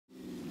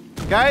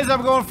Guys,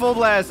 I'm going full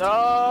blast. No!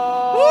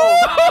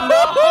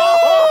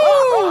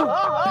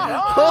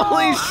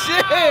 Holy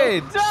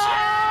shit!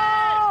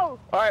 No!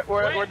 All right,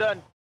 we're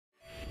done.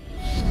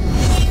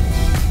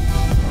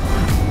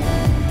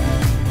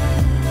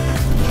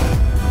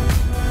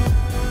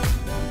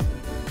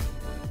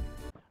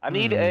 I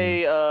need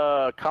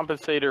a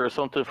compensator or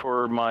something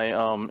for my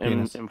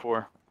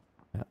M4.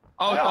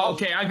 Oh,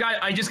 okay.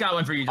 I just got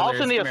one for you. I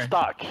also need a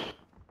stock.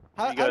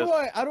 How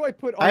do I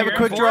put? I have a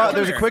quick draw.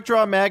 There's a quick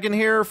draw mag in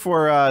here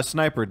for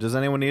sniper. Does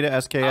anyone need it?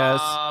 SKS.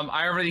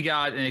 I already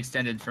got an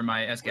extended for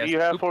my SKS. What do you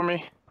have for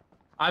me?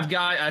 I've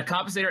got a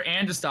compensator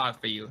and a stock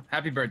for you.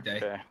 Happy birthday.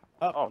 Okay.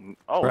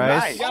 Oh,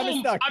 Bryce?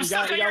 nice. I'm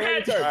stuck on your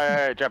head. All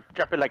right,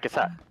 drop it like it's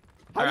hot.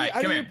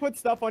 How do you put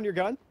stuff on your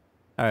gun?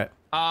 All right.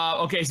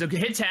 Okay, so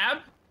hit tab.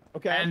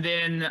 Okay. And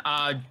then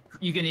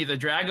you can either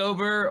drag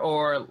over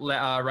or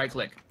right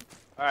click.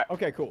 All right.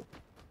 Okay, cool.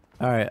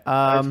 All right.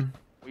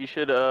 We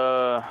should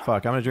Fuck,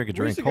 I'm gonna drink a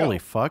drink. Holy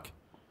fuck.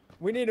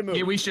 We need to move.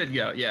 Yeah, we should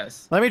go.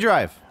 Yes. Let me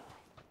drive.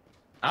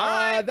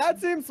 That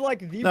seems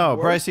like the No,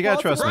 worst Bryce, you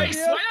gotta trust me. Bryce,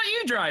 why don't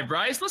you drive,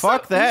 Bryce?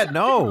 Fuck that,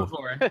 no.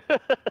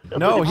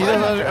 No, he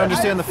doesn't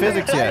understand the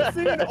physics yet. I've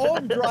seen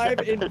Ohm drive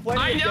in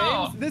plenty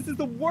of games. This is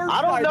the worst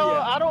idea.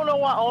 I don't know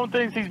why Ohm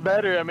thinks he's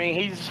better. I mean,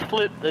 he's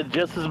split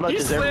just as much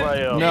as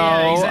everybody else.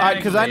 No,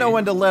 because I know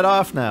when to let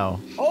off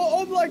now.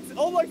 Ohm likes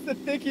to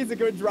think he's a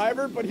good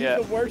driver, but he's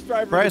the worst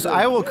driver. Bryce,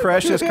 I will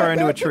crash this car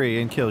into a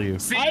tree and kill you.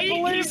 See, I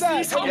believe that.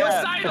 He's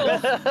homicidal.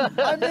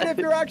 I mean, if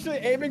you're actually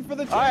aiming for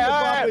the tree, you'll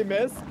probably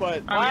miss,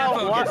 but...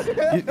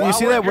 You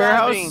see that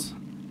warehouse?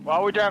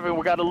 While we're driving,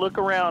 we got to look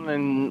around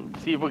and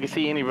see if we can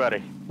see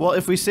anybody. Well,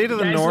 if we stay to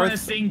the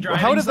north...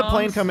 how did the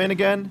plane come in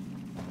again?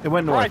 It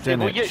went north,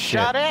 didn't it? If we get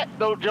shot at,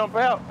 don't jump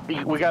out.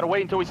 We got to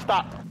wait until we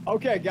stop.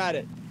 Okay, got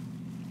it.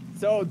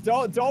 So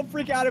don't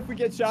freak out if we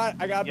get shot.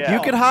 I got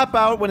You could hop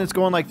out when it's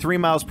going like 3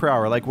 miles per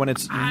hour, like when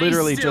it's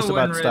literally just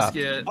about to stop.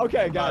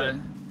 Okay, got it.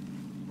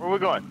 Where are we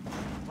going?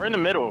 We're in the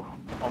middle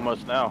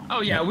almost now.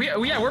 Oh yeah,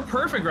 we're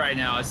perfect right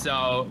now.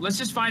 So let's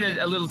just find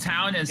a little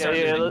town and start.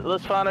 Yeah,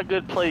 let's find a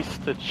good place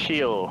to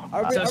chill.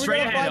 Are we gonna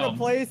find a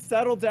place,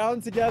 settle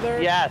down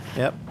together? Yes.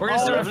 Yep. We're gonna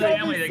start a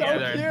family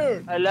together. So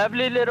cute. A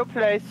lovely little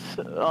place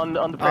on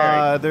the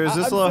prairie. There's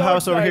this little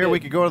house over here. We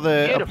could go to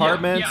the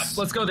apartments. Yeah,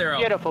 let's go there.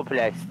 Beautiful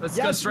place. Let's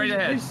go straight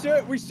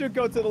ahead. We should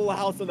go to the little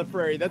house on the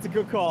prairie. That's a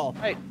good call.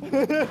 Hey.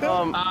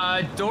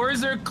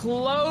 Doors are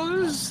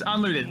closed.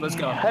 Unlooted. Let's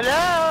go.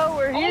 Hello,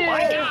 we're here. Oh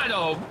my God,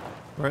 oh.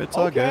 Right, it's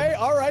all good. Okay,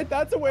 all right,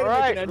 that's a way to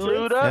make an entrance.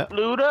 Loot up,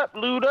 loot up,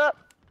 loot up.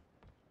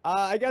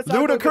 I guess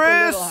I'll go get the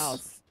little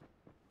house.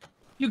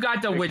 You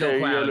got the widow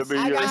class.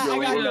 I got the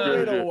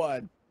widow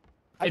one.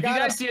 If you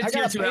guys see a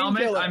tier 2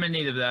 helmet, I'm in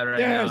need of that right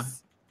now.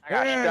 I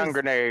got a stun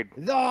grenade.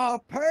 The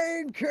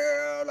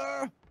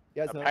painkiller.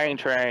 The pain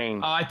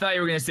train. Oh, I thought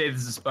you were gonna say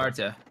this is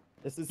Sparta.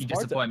 This is You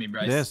Sparta. disappoint me,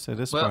 Bryce. Yes, it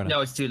is Sparta. Well, no,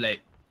 it's too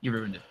late. You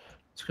ruined it.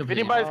 If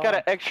anybody's got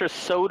an extra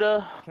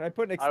soda, can I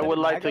put an I would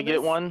like to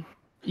get one.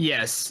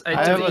 Yes. I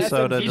have a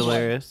soda,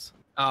 Delirious.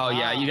 Oh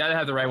yeah, you gotta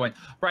have the right one.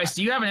 Bryce,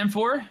 do you have an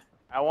M4?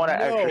 I want an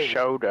extra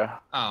soda.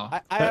 Oh.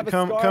 I have a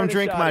come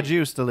drink my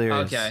juice,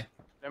 Delirious. Okay.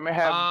 Let me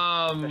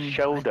have the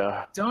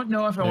soda. Don't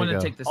know if I want to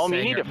take this. Oh,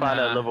 you need to find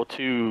a level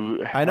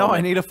 2 helmet. I know, I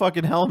need a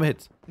fucking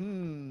helmet.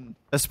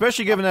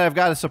 Especially given that I've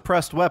got a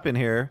suppressed weapon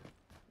here.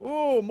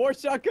 Ooh, more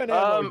shotgun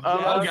ammo.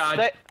 Oh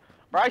god.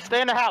 Bryce, stay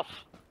in the house.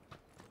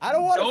 I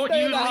don't want to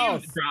stay in the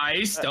house.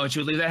 Bryce, don't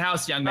you leave the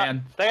house, young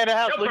man. Stay in the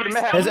house. Look at the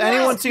map. Has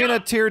anyone seen a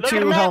tier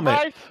 2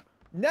 helmet?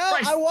 No,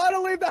 I want to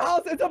leave the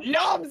house. It's a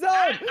bomb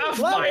zone.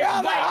 Let me out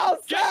of the house,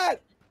 Satt.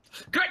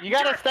 You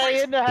gotta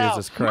stay in the house.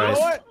 Jesus Christ. You know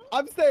what?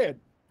 I'm staying.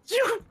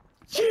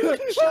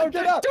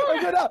 Get up!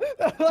 Get up!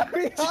 Let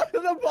me out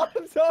of the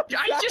bomb zone.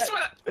 I just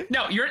wanna.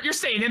 No, you're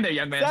staying in there,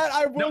 young man. Satt,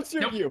 I will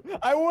shoot you.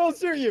 I will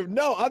shoot you.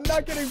 No, I'm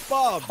not getting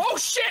bombed. Oh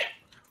shit!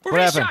 We're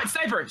getting shot.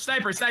 Sniper.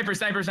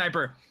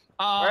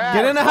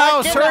 Get in the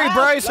house! Hurry,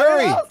 Bryce!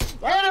 Hurry!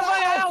 Get in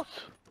my house!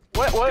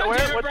 What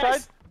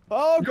side?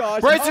 Oh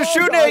gosh! Bryce is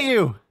shooting at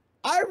you.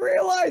 I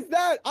realized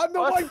that. I'm the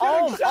one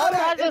getting shot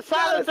at. It's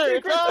not a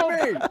secret to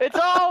me. It's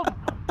all.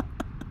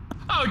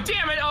 Oh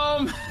damn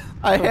it,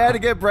 I had to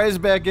get Bryce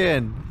back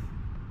in.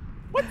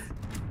 What?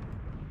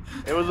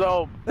 It was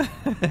all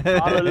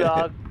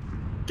along.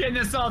 Getting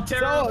us all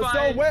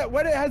terrified. So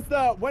when it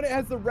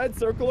has the red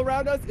circle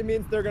around us, it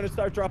means they're gonna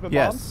start dropping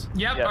bombs.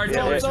 Yep,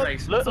 artillery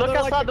strikes. Look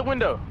outside the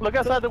window. Look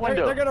outside the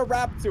window. They're gonna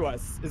rap to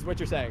us, is what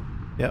you're saying.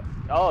 Yep.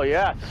 Oh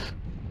yes.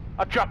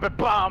 I'm dropping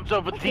bombs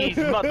over these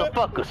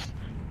motherfuckers.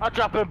 I'm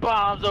dropping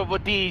bombs over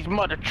these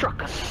mother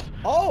truckers.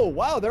 Oh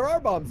wow, there are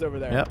bombs over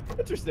there. Yep.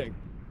 Interesting.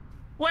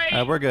 Wait,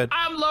 we're good.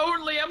 I'm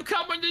lonely. I'm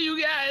coming to you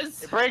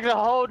guys. It brings a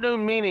whole new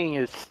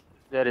meaning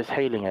that is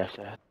hailing us.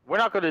 We're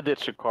not gonna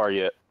ditch the car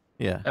yet.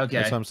 Yeah. Okay.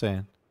 That's what I'm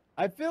saying.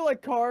 I feel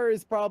like car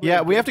is probably.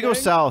 Yeah, we have to go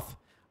south.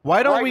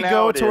 Why don't we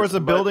go towards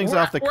the buildings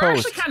off the coast? We're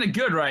actually kind of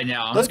good right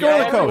now. Let's go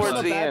to the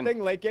coast.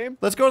 Late game.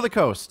 Let's go to the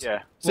coast.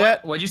 Yeah.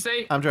 Satt, what'd you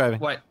say? I'm driving.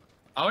 What?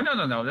 Oh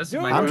no. That's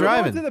Dude, my. I'm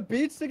driving. Going to the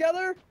beach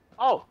together?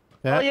 Oh.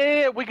 Yeah. Oh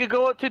yeah, we could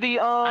go up to the will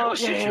yeah.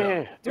 shoot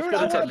you. Dude, go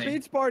I to want a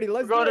beach party.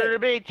 Let's go do to the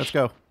it. beach. Let's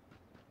go.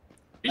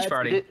 Beach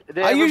party.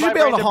 I usually be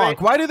able to honk.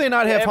 Why do they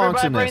not have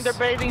honks in Everybody this?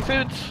 bring their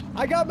bathing suits.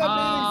 I got my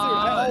bathing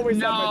suit. I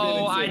always have my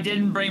bathing No, suit. I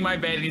didn't bring my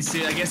bathing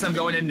suit. I guess I'm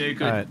going in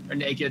naked. All right. Or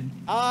naked.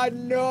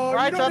 No,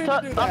 Right, you don't need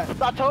to do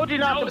that. I told you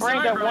not No, to bring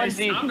sorry, that Bryce.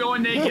 onesie. I'm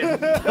going naked.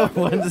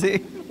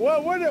 Onesie.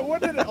 Well,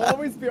 wouldn't it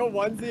always be a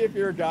onesie if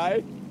you're a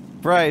guy?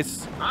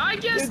 Bryce. I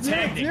guess Did you-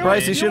 technically.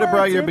 Bryce, you should have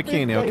brought your wear a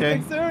bikini, two-piece okay?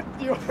 bathing suit?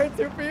 Do you wear a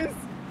two-piece?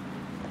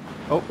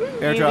 Oh,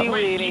 airdrop.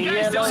 Wait, you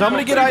guys don't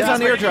Somebody have get eyes on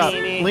to-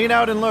 airdrop. Lean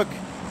out and look.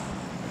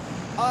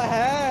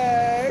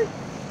 Hey!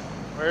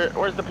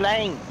 Where's the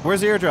plane? Where's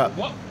the airdrop?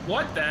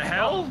 What the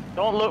hell?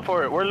 Don't look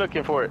for it. We're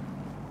looking for it.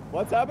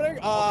 What's happening?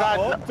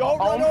 God, Don't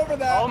run over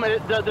that. Oh man,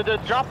 the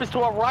drop is to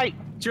our right.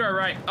 Sure,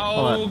 right. Hold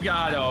Oh, on.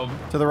 God, oh.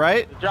 To the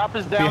right? The drop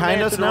is down Behind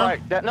there us to the now?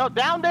 right. No,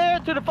 down there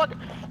to the fucking.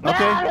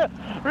 Okay.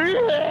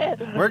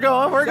 We're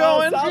going. We're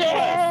going.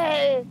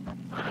 Yeah.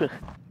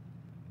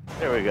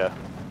 There we go.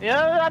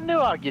 Yeah, I knew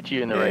I'd get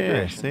you in the right Yeah,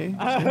 direction.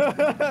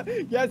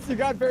 see? Yes, you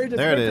got very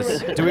There it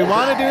descriptive. is. Do we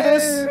want to do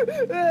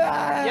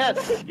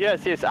this?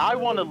 Yes. I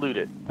want to loot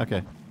it.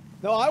 Okay.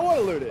 No, I want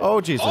to loot it.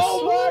 Oh, Jesus.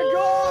 Oh my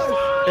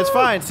gosh! It's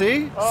fine,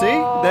 see? See?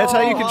 That's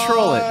how you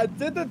control it.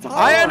 Did the tire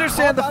I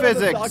understand pop the out of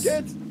physics.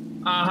 socket? Did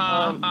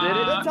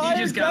it? The tire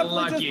You just got definitely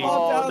lucky. just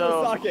popped out of the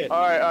no. socket.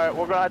 All right.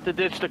 We're gonna have to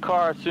ditch the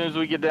car as soon as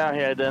we get down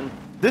here. Then.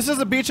 This is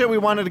the beach that we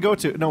wanted to go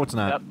to. No, it's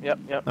not. Yep.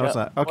 No, it's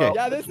not. Okay.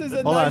 Yeah, this is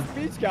a Hold nice on.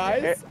 beach,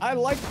 guys. I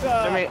like the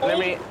Let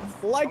me.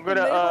 like I'm the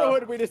gonna,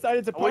 neighborhood we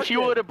decided to I park wish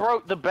you in. would have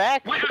broke the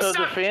back Wait, of the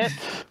stop. fence.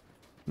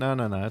 No,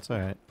 it's all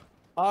right.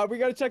 We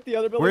gotta check the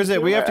other building. Where's it?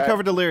 too. We have to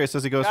cover Delirious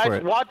as he goes for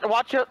Guys, it.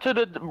 watch up to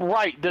the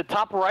right, the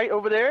top right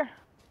over there.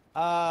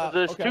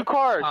 There's okay. two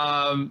cars.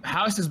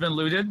 House has been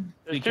looted. Be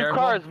There's two careful.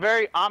 cars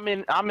very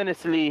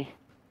ominously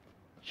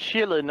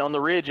chilling on the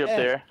ridge up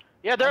there.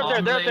 Yeah, they're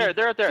up there.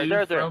 They're up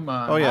there. From,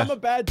 Oh, yeah. I'm a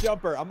bad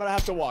jumper. I'm gonna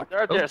have to walk.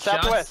 They're up there.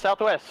 shots.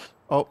 Southwest.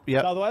 Oh,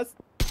 yeah. Southwest.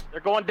 They're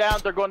going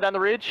down the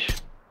ridge.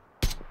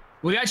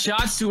 We got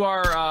shots to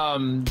our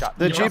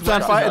The Jeep's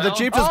on northwest fire. as The well.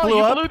 Jeep just Oh, blew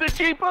you up. blew the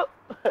Jeep up.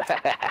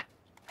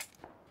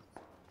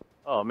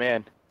 Oh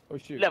man. Oh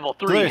shoot. Level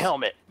 3 Delirious,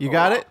 helmet. you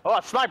got it? Oh,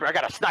 a sniper. I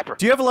got a sniper.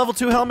 Do you have a level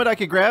 2 helmet I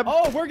could grab?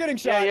 Oh, we're getting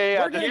shot.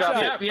 Yeah, We're getting just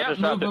shot. dropped it. Yeah. I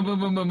just Move.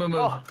 dropped it.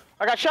 Oh,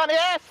 I got shot in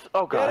the ass.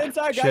 Oh Get god.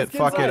 inside, guys. Shit, Get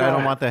fuck it. inside. I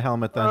don't want the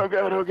helmet Oh then.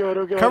 god, oh god,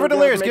 oh god. Cover oh god.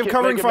 Delirious, Make give it,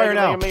 covering make it, fire make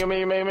it, now. make it,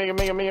 make it, make it, make it,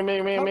 make it, make it, make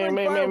it, make it, Covering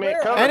make it, fire make it,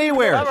 where? cover-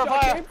 Anywhere. cover Shot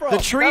fire. came from. The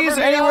trees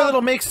Cover me anywhere up.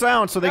 that'll make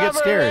sound so they get Cover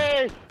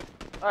scared. me.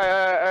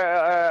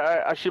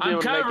 I should be I'm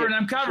able to make covering, it.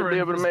 I'm Should be covering.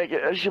 able to make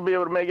it. I should be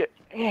able to make it.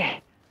 Yeah.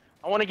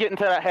 I want to get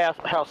into that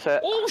house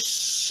set. Oh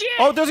shit!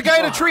 Oh, there's a guy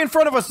in a tree in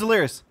front of us,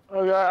 Delirious.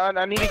 Oh god,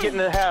 I need to get in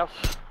the house.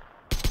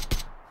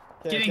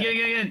 Get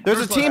in. There's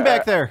a First team one.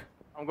 back there.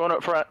 I'm going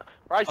up front.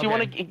 Bryce, you Okay.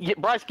 want to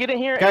get Bryce? Get in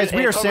here. Guys, and,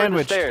 we and are cover the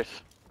sandwiched. stairs.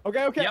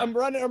 Okay. Yep. I'm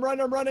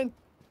running.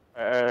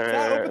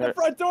 Dad, open the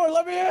front door.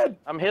 Let me in.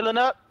 I'm healing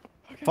up.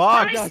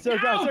 Fuck. Gosh, Go,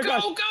 gosh, go,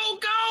 gosh. go,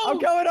 I'm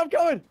go!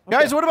 coming.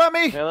 Guys, what about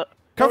me? Healing up.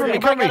 Cover Okay. me,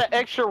 cover I me. got an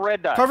extra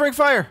red dot. Covering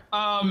fire.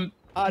 No,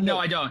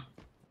 I don't.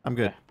 I'm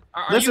good.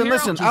 Are you Listen, here?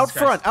 listen. Oh, Out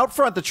Jesus front, Christ. out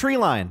front, the tree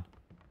line.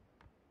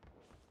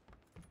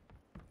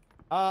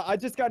 I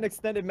just got an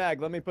extended mag.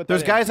 Let me put that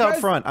There's in. guys You out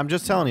front. I'm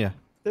just telling you.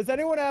 Does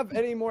anyone have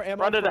any more ammo?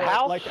 Front of the for,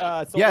 house? Like,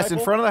 assault Yes, in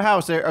rifle? front of the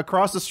house, there,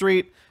 across the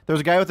street. There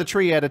was a guy with a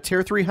tree. He had a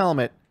tier 3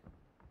 helmet.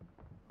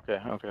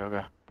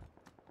 Okay.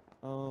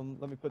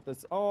 Let me put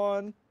this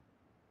on.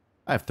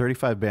 I have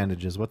 35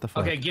 bandages. What the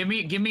fuck? Okay, give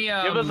me. Give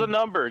us a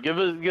number. Give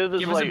us give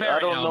us a like bearing I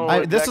don't number.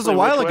 know. This is a exactly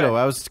while which ago.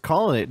 way. I was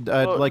calling it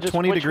Well, like just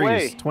 20 which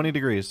degrees. way? 20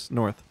 degrees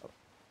north.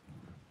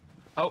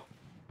 Oh.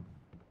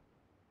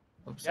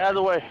 Oops, Get out of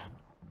the way.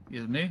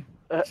 Excuse me.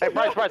 Hey,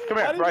 Bryce, come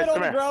How here. do you Bryce, get on come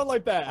the here. ground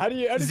like that? How do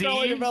you Z? fall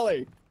on your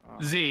belly?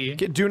 Z.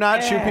 Do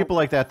not shoot people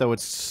like that, though.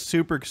 It's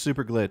super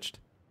glitched.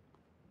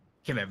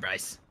 Come here,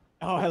 Bryce.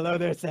 Oh, hello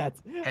there, Satt.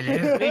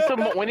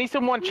 Hello. We need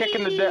someone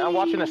checking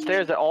watching the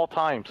stairs at all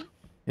times.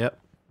 Yep.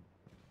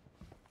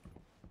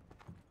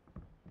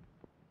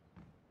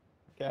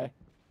 Okay.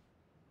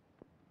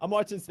 I'm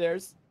watching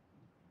stairs.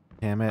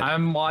 Damn it.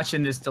 I'm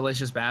watching this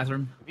delicious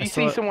bathroom. If you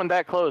see someone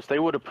that close, they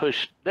would have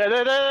pushed. There,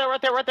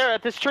 right there,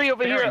 at this tree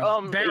over here.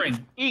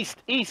 Bearing. East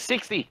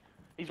 60.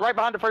 He's right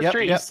behind the first Yep,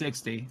 tree. yep.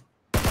 60.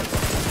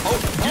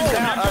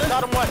 I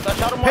shot him once.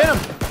 Hit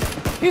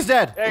him! He's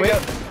dead. There you Wait. go.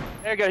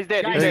 There you go. He's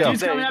dead. Guys, He's There you dead. go.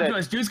 dude's coming up to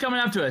us. Dude's coming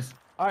up to us.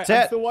 All right, I'm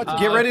Set. still watching.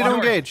 Get ready to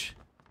onward. engage.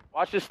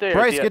 Watch the stairs.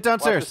 Bryce, yeah. get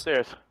downstairs. Watch the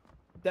stairs.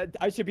 That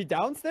I should be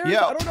downstairs?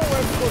 Yeah. I don't know where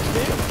I'm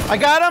supposed to I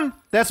got him.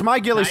 That's my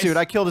ghillie Nice. suit.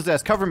 I killed his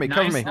ass. Cover me.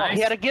 Cover Nice, me. nice.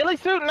 He had a ghillie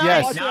suit. Nice.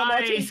 Yes. watching, I'm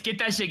watching. Nice. Get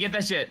that shit. Get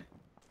that shit. be.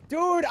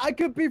 Dude, I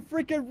could be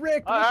freaking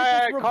Rick. Look All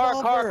at right, this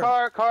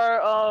revolver.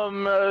 car.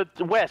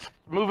 West.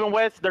 Moving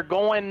west. They're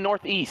going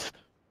northeast.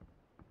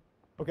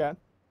 Okay.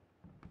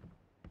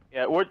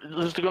 Yeah, we're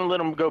just gonna let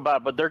them go by,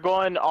 but they're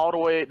going all the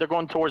way. They're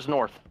going towards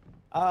north.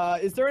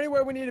 Is there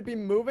anywhere we need to be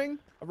moving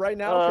right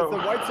now? Because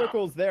the white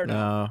circle is there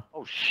now. No.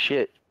 Oh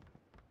shit.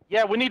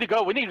 Yeah, we need to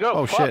go.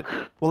 Oh, Fuck. shit.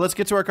 Well, let's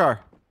get to our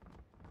car.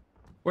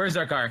 Where's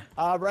our car?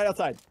 Right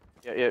outside.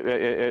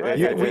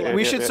 Yeah.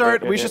 We should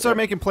start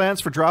making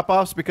plans for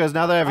drop-offs because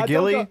now that I have a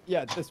ghillie,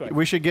 yeah, this way.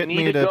 we should get Need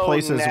me to to go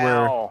places where,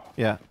 now.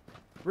 yeah.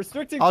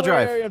 Restricting I'll player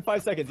drive. area in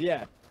 5 seconds.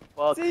 Yeah.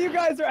 Well, See, you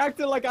guys are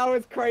acting like I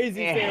was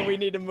crazy saying we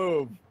need to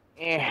move.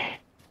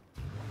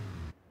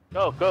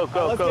 Go. Let's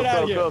get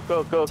out of here.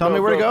 Go. Tell me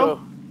where to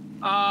go.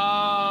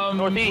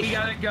 Northeast. We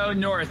gotta go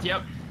north.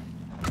 Yep.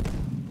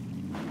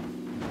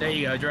 There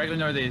you go. Directly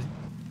northeast.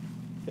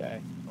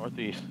 Okay.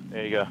 Northeast.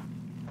 There you go.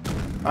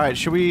 All right,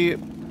 should we?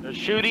 They're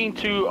shooting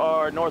to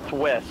our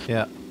northwest.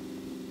 Yeah.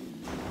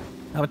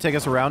 How would take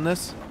us around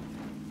this?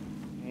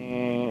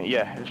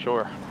 Yeah,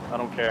 sure. I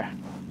don't care.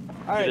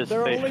 All right, It is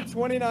there are safe. only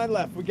 29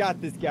 left. We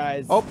got this,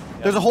 guys. Oh,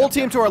 there's a whole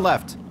team to our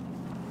left.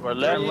 We're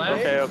left.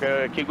 left?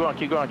 Okay. Keep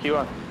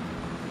going.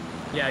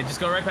 Yeah, just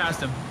go right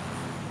past him.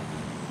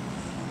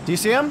 Do you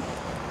see him?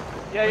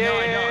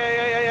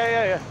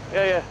 Yeah.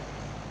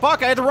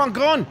 Fuck! I had the wrong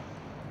gun.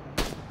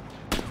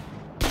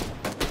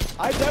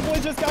 I definitely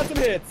just got some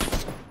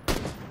hits.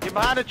 Get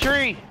behind the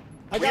tree.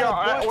 I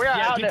got We're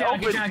Yeah, out in the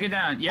open. get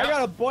down. I Yep.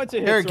 got a bunch of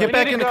hits. Here, right get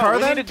back now. in the car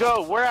We then. need to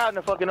go. We're out in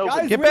the fucking open.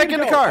 Guys, Get we back need in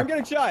to the go. car. I'm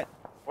getting shot.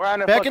 We're out in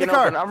the Back in fucking the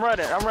car. open. I'm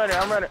running.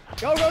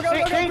 Go,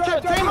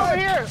 Team over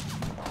here.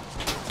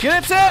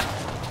 Get it set.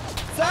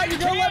 Sat, you're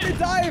gonna let me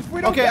die if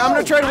we don't Okay, go. I'm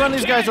gonna try to run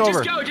these guys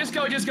over. Just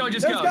go. There's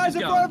guys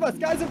in front of us.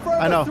 Guys in front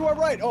of I know. us to our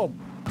right. Oh,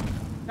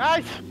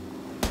 Guys,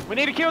 we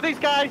need to kill these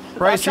guys.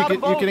 Bryce, I you shot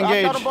can them both. I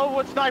engage. shot them both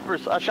with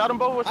snipers. I've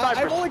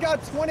only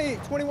got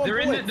 21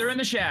 bullets. They're in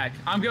the shack.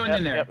 I'm going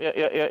in there.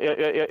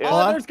 Yeah. Oh,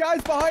 Hold on. there's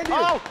guys behind you.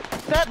 Oh,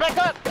 Set, back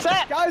up.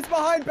 Set. Guys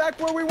behind, back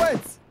where we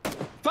went.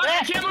 Fuck!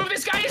 I can't move.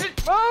 This guy isn't.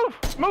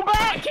 Move I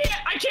back.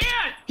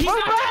 can't. He's Move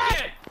not back. dead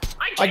yet.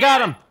 I can't. I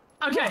got him.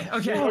 Okay.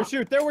 Oh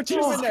shoot, there were two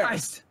Jesus in there.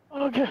 Christ.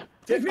 Okay.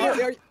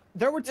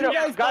 There were two Yeah,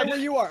 guys by guys. where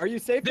you are. Are you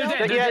safe They're now?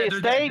 dead. Yeah, They're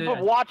stay, dead.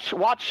 but watch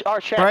our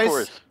shack for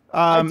Bryce, us.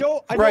 I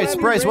don't Bryce,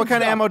 have any what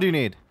kind of range ammo do you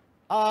need?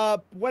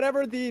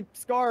 Whatever the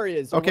scar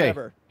is, or Okay,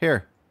 whatever.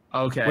 here.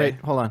 Okay. Wait,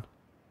 hold on.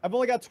 I've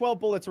only got 12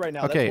 bullets right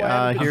now. Okay, That's why I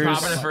haven't been here's- I'm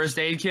shooting popping a much. first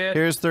aid kit.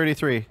 Here's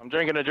 33. I'm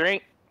drinking a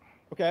drink.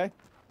 Okay.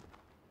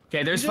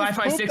 Okay, there's You just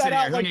 556 pooped in that here.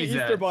 out Who like the needs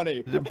Easter that?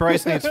 bunny.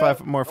 Bryce needs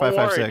more Don't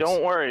 556.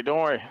 Don't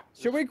worry.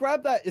 Should we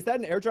grab that? Is that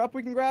an airdrop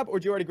we can grab, or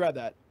do you already grab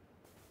that?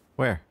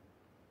 Where?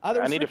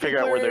 I need to figure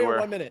out where they were.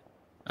 1 minute.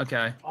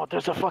 Okay. Oh,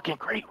 there's a fucking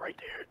crate right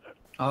there.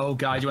 Oh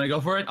god, you want to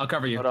go for it? I'll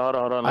cover you. Hold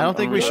on. I don't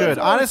think we Let me- should. That's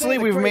what I'm Honestly, saying,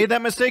 the we've crate. made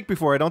that mistake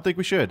before. I don't think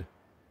we should.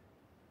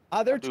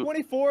 They're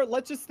 24.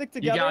 Let's just stick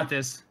You together. got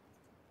this.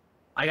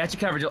 I got you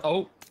covered.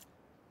 Oh.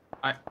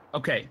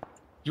 Okay.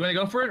 You want to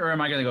go for it, or am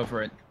I gonna go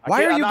for it?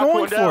 Why are I'm you not going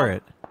going for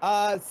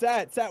down. it?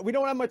 Sat, we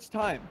don't have much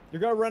time.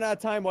 You're gonna run out of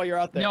time while you're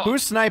out there. No.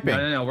 Who's sniping?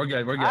 No. We're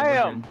good. I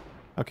am.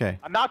 Okay.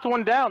 I knocked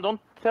one down.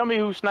 Don't tell me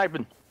who's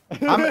sniping.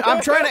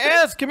 I'm trying to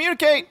ask.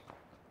 Communicate.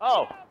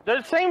 Oh,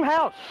 they're the same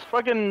house.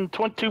 Fucking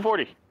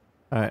 240.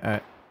 All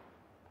right.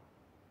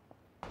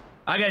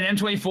 I got an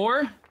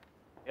M24.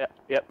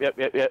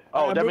 Yep.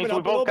 Oh, I'm that moving means we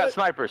up a little both got bit.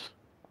 snipers.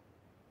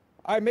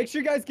 All right, make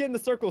sure you guys get in the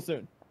circle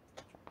soon.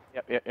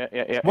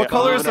 Yep. What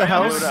color is the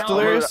house, Moving up.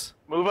 Delirious?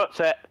 Move up,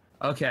 Set.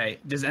 Okay.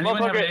 Does anyone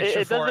have Motherfucker, an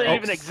extra it 4 doesn't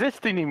even X?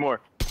 exist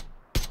anymore.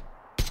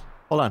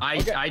 Hold on.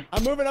 Okay,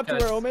 I'm moving up to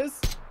where Ohm is.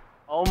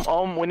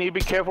 We need to be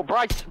careful.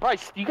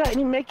 Bryce, you got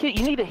any med kit?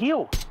 You need to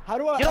heal. How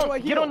do I heal?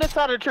 Get on this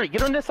side of the tree.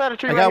 Get on this side of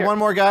the tree. I right got here. one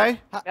more guy.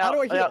 How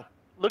do I heal?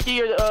 Look at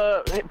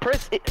your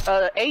press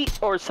 8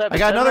 or 7. I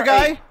got 7 another or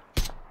guy.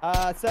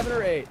 8. 7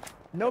 or 8.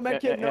 No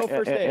medkit, no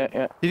first aid.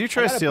 Did you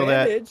try I to got a steal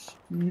that?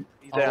 bandage.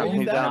 He's down. use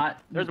He's that. down.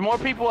 There's more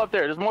people up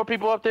there. And There's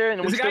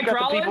we a still guy got the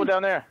crawling? people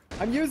down there.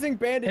 I'm using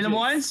bandages. In the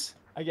ones?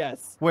 I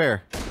guess.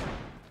 Where? Yeah,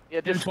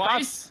 Hit him just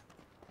twice?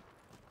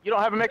 You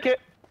don't have a med kit?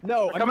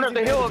 No, I'm Coming up the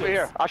using hill over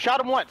bandages. here. I shot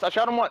him once. I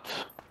shot him once.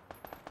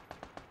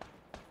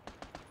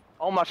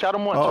 I shot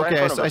him once. Oh, right in okay.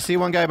 front of I us. see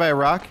one guy by a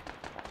rock.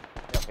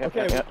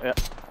 Okay. Yeah.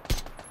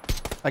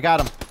 I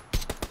got him.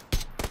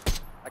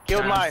 I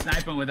killed mine.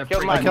 Sniping with a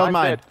Killed freaking- mine. I killed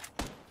Mine's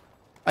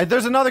mine.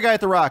 There's another guy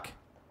at the rock.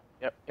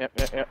 Yep.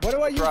 What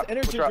do I use Drop,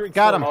 energy drop. drinks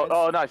Got for, him. guys?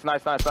 Oh, nice.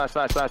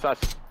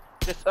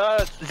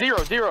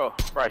 Just 0,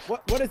 Bryce.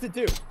 What does it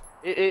do?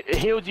 It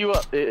heals you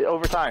up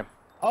over time.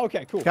 Oh,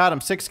 okay, cool. Got him.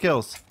 6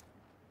 kills.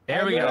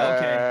 There we go.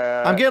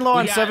 Okay. I'm getting low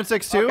on got-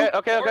 762.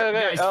 Okay.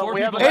 Guys, 4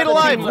 We have people 8 left.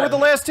 alive. Team We're the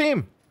last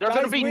team. They're Guys,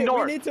 gonna be we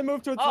north. need to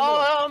move towards the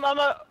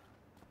north.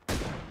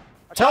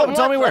 Tell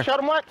me where. I shot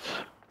him once.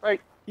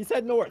 Right. He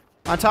said north.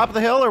 On top of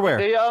the hill or where?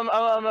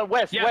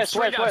 West. Yeah,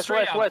 straight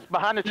up.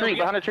 Behind the tree. yeah.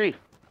 Behind the tree.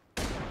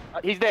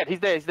 He's dead. He's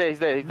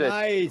dead.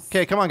 Nice.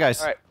 Okay, come on,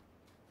 guys. All right.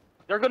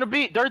 They're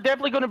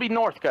definitely gonna be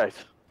north, guys.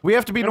 We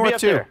have to be They're gonna north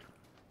up too. there.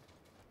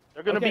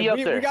 They're gonna be up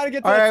we there. gotta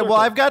get to All that right. circle.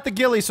 Well, I've got the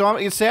ghillie, so I'm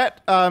Satt.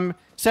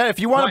 Satt, if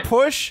you want Right. to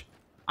push,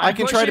 I I'm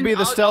can try to pushing. be the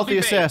I'll stealthy be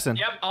bait. assassin.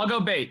 Yep, I'll go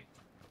bait.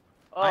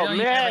 Oh I don't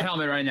even have a man.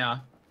 helmet right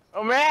now.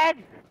 Oh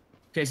man.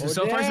 Okay, so Oh,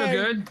 so far so dang.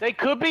 good. They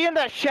could be in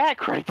that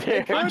shack right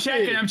there. could. I'm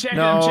checking. I'm checking.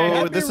 No,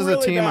 That'd this be is a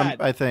really team.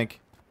 bad. I think.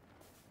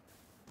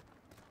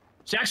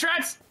 Shack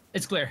shots.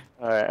 It's clear.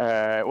 All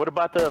right. What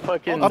about the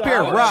fucking? Up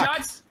here, Oh, rock.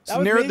 Shots. That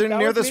was Near me, that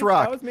near was this me,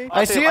 rock. that was me.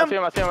 I see him.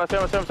 I see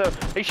him.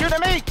 He's shooting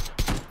at me.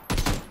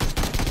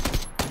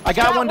 I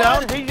got one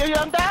down.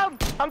 I'm down.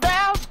 I'm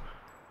down.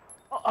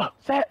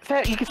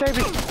 Satt, you can save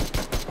me.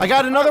 I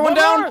got another one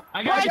down.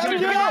 I got you.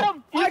 You got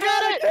him. You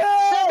got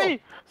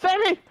it. Save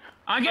me.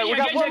 I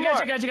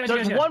got you.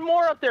 There's one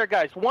more up there,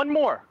 guys. One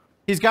more.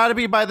 He's got to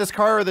be by this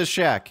car or this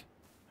shack.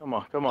 Come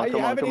on. I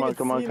got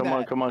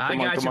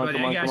you,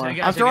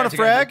 buddy. I'm throwing a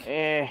frag.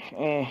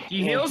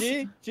 He heals?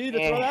 G, to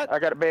throw that? I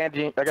got a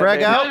bandage.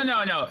 Frag out.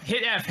 No.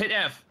 Hit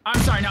F.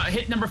 I'm sorry, no.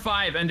 Hit number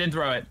 5 and then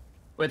throw it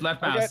with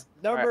left mouse. Okay,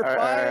 number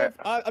 5.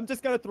 I'm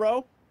just gonna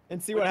throw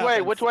and see what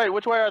happens. Which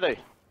way are they?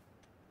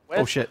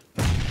 West? Oh shit.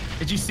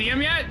 Did you see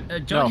him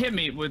yet? Don't hit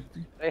me with.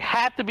 They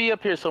have to be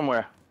up here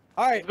somewhere.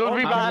 All right. Go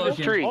behind this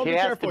tree. Be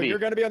has careful. to be. You're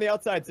gonna be on the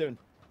outside soon.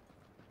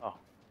 Oh.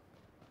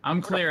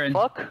 I'm clearing.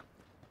 Fuck.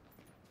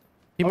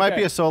 He might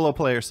be a solo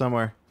player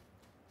somewhere.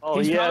 Oh,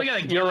 He's probably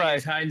yes, got a you're ghillie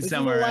right. hiding This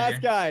somewhere. is the right last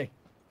here. guy.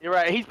 You're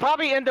right. He's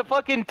probably in the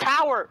fucking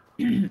tower.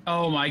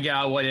 Oh my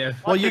god, what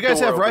if? Well, Watch you the guys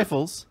door have open.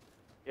 rifles.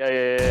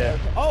 Yeah.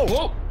 Oh,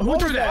 Whoa, who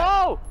threw that?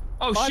 Oh!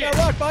 Oh Find shit.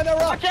 that rock. Find that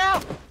rock. Watch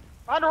out!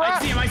 Find a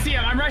rock! I see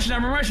him. I'm rushing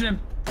him. Rush him!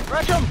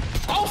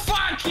 Oh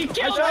fuck, he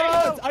killed me!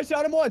 I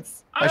shot him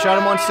once. I shot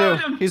him once too.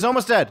 him. He's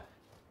almost dead.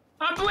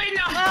 I'm bleeding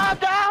now. I'm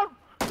down!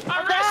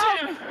 I'm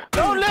rushing him.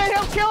 Don't let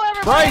him kill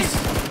everybody!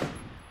 Bryce!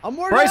 I'm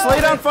working. Bryce,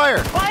 lay down fire!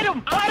 Fight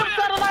him! Fight him,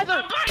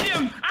 Satellizer! Fight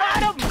him!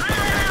 Fight him!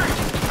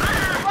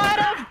 Fight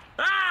him!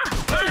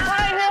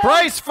 Fight him!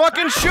 Bryce,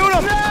 fucking shoot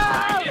him!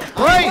 No!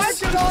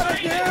 Bryce!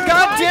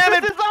 God damn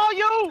it! This is all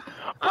you!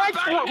 Bryce,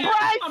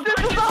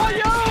 this is all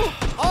you!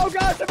 Oh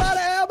gosh, I'm out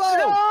of ammo.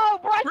 No!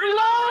 Bryce,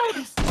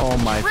 reload! Oh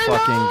my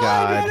fucking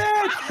god.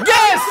 Get it.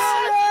 Yes!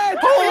 Get it.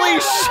 Holy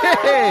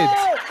shit!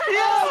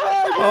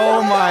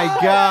 Oh my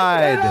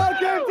god.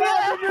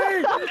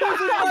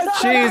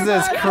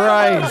 Jesus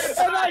Christ.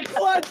 And I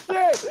clutched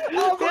it. I'm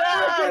a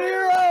fucking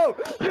hero.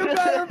 You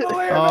better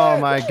believe it. Oh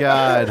my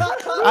god.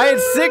 I had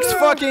 6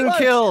 fucking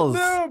kills.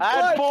 I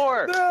had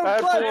 4.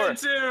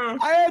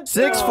 I had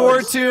 6,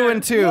 4, 2,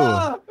 and 2.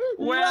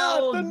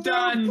 Well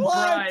done,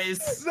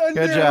 Bryce.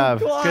 Good job.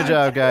 Good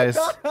job, guys.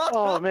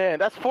 Oh man,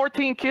 that's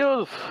 14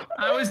 kills.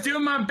 I was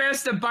doing my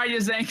best to bite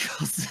his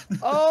ankles.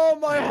 Oh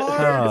my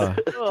heart.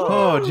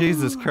 Oh,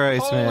 Jesus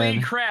Christ, Holy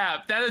man.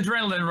 crap, that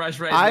adrenaline rush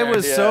right I there.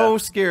 was so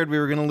scared we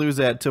were gonna lose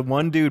that to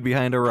one dude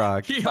behind a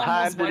rock. He Behind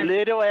almost the wiped-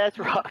 little ass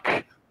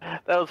rock.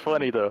 That was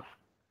funny though.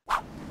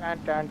 All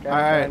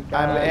right,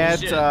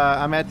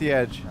 I'm at the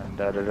edge.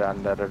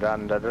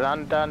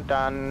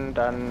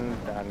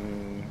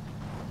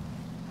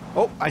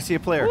 Oh, I see a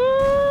player.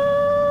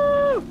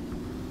 Woo!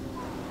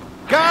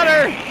 Got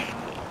her!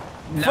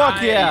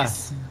 Fuck yeah.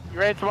 Nice. You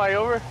ran somebody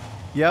over?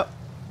 Yep.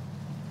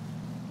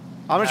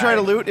 I'm gonna try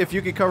to loot. If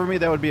you could cover me,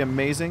 that would be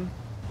amazing.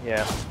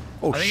 Yeah.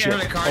 Oh I think I shit!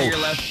 heard a car to your Oh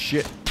left.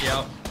 shit!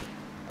 Yep.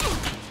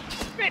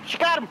 Bitch,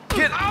 got him!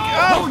 Get! Oh,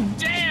 Oh!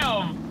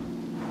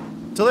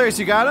 damn! Delirious,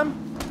 you got him?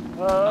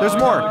 There's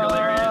more.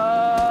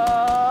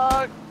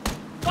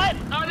 What?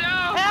 Oh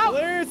no! Help!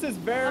 Delirious is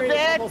very I'm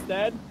dead. almost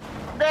dead.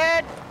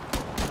 Dead!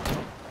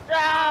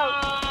 No!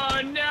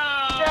 Oh no!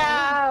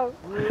 No!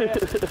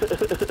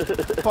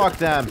 Fuck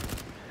them.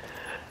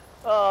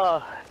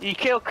 Oh, you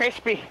killed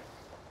Crispy.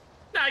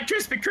 Not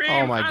Krispy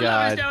Kreme. Oh my I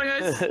god. love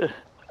his donuts.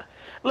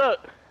 Look,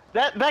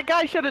 that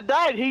guy should have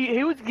died.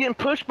 He was getting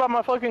pushed by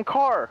my fucking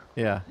car.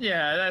 Yeah.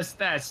 Yeah,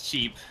 that's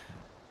cheap.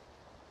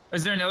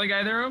 Is there another guy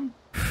in the room?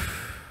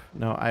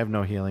 No, I have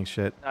no healing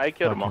shit. No, he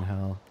killed them all. Fucking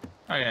hell.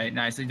 Okay,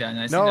 nicely done.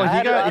 Nicely No, done.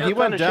 he got. He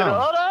went Oh down.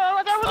 no!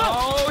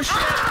 Oh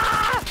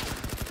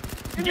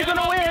shit! You're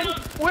gonna win.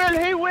 Will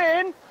he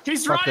win?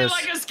 He's Fuck running this.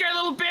 like a scared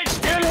little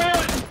bitch. Get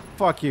him!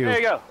 Fuck you. There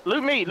you go.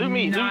 Loot me.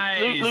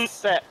 Nice. Loot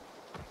that.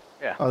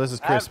 Yeah. Oh, this is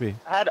crispy.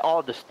 I had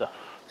all the stuff.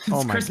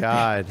 Oh my crispy.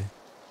 god.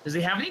 Does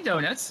he have any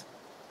donuts?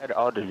 I had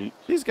all the loot.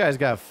 These guys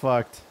got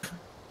fucked.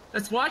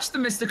 Let's watch the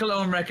mystical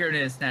Ohmwrecker in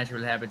its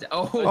natural habitat.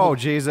 Oh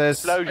Jesus.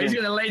 Explosion. He's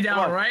gonna lay Come down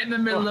on. right in the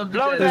middle of the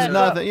Blow desert. There's that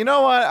nothing. You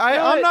know what?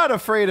 I'm it. not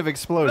afraid of Blow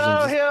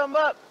explosions. him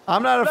up.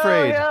 I'm not Blow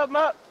afraid. him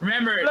up.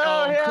 Remember,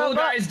 Blow him cool up.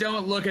 guys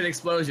don't look at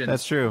explosions.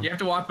 That's true. You have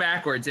to walk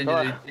backwards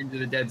into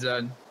the dead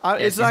zone.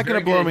 It's not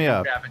gonna blow me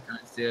up.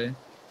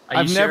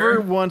 I've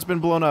never once been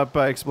blown up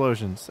by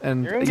explosions,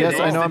 and You're gonna yes,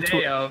 get I know I'm.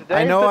 blown.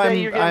 I know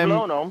you're getting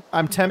blown on.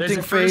 I'm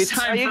tempting fate.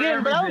 Are you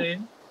getting blown? You're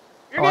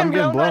Oh, I'm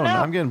getting right blown.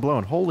 now. I'm getting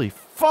blown. Holy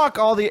fuck!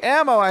 All the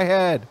ammo I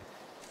had.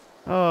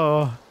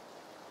 Oh.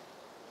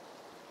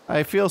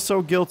 I feel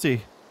so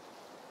guilty.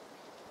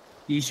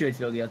 You should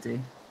feel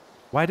guilty.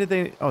 Why did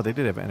they? Oh, they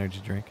did have an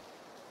energy drink.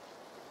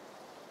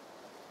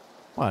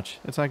 Watch,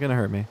 it's not gonna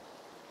hurt me.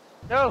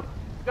 No,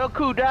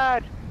 Goku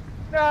died.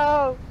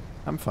 No,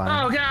 I'm fine.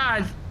 Oh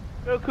god!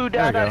 Goku There we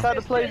died go. outside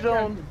the play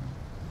zone.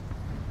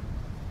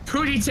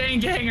 Pootie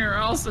Tanganger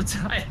also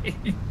died.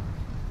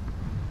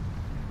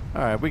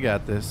 All right, we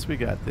got this. We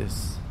got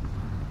this.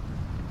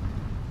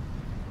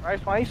 Bryce,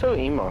 why are you so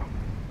emo?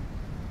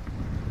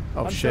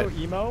 Oh I'm shit! so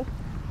emo.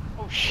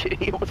 Oh shit,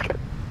 he almost got.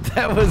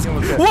 That was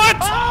what?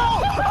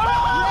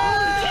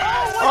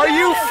 Are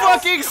you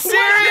fucking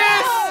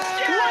serious?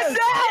 What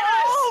the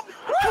hell?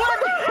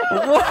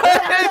 What?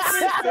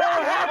 So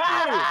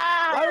happy.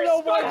 I don't know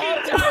Oh my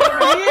fucking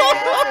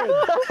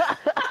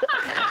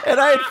And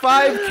I had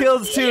 5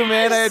 kills too,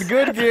 man. I had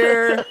good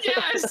gear.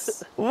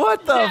 Yes!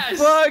 What the Yes.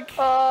 fuck?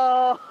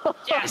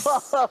 Yes!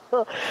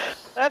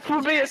 That's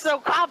for being so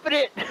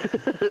confident.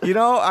 You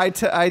know, I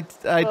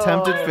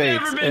tempted fate,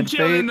 Never been and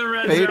killing fate, the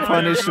red fate zone,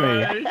 punished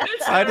me. everybody.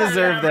 It's I never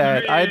deserve happened that.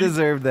 to I me.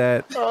 deserve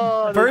that.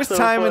 Oh, that's First so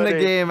time in the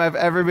funny. game I've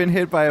ever been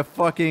hit by a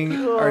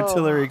fucking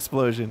artillery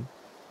explosion.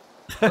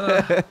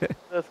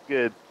 That's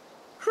good.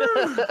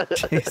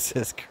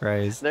 Jesus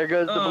Christ. There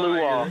goes the Oh blue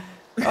my wall. God.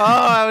 Oh,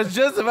 I was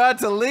just about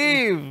to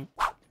leave.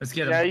 Let's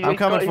get him. Yeah, I'm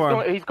coming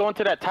for him. He's going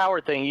to that tower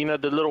thing. You know,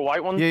 the little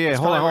white one. Yeah, That's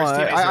hold on, probably hold on.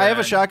 where his teammates I are have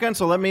a at. shotgun,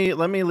 so let me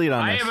lead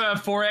on I this. have a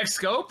 4x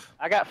scope.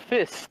 I got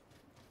fists.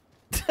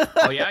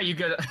 Oh yeah, you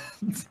could.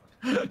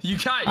 you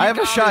got. I have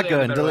a got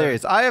shotgun,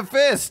 Delirious. I have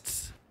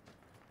fists.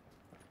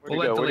 Where'd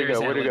We'll he let go? Where'd he Delirious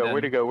go? Where'd he handle go? it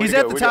Where'd he then. go? Where'd He's he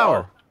at go? the Where'd he go?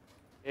 tower.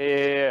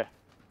 Yeah.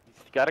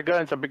 He's got a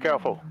gun, so be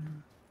careful.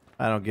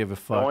 I don't give a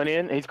fuck. Going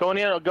in. He's going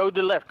in. Go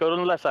to the left. Go to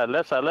the left side.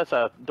 Left side. Left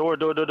side. Door.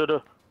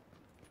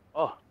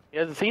 Oh, he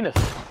hasn't seen us.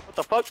 What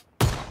the fuck?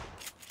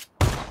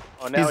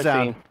 Oh, now He's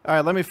down. seen. All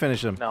right, let me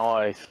finish him.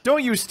 Nice.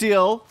 Don't you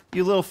steal,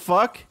 you little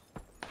fuck.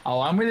 Oh,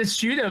 I'm gonna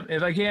shoot him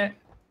if I can't.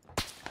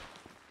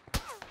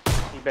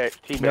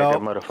 Teabag No.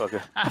 that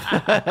motherfucker.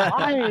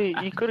 Why?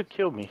 You could have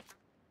killed me.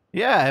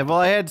 Yeah, well,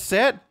 I had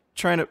Satt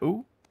trying to.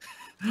 Ooh.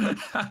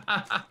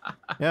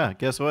 Yeah,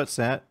 guess what,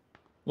 Satt?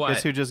 What?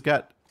 Guess who just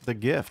got the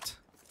gift?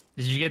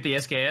 Did you get the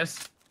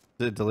SKS?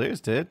 The Delirious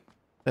did.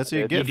 That's what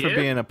you You get for did?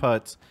 being a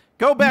putz.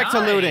 Go back to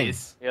looting,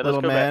 Nice. Yeah, let's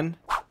little go back. man.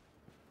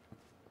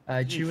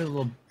 Drew with a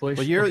little bush.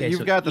 Well, you've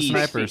so got the east.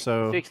 sniper,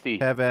 so 60.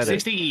 have at it.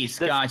 60 east.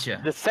 The-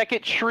 Gotcha. The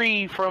second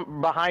tree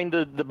from behind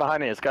the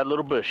behind it. It's got a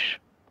little bush.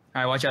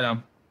 All right, watch out,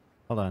 Dom.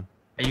 Hold on.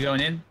 Are you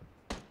going in?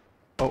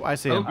 Oh, I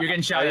see Oh, him. you're getting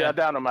Oh, shot yeah, I at.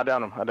 downed him. I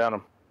downed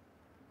him.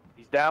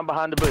 He's down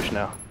behind the bush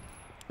now.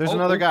 There's Oh,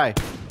 another oh. guy.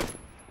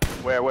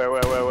 Where?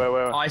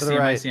 Oh, I To see the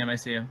him. I right. see him. I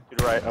see him. To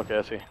the right. Okay,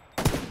 I see.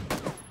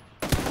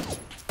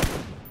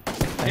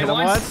 I hit him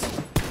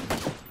once.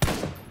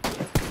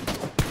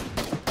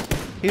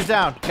 He's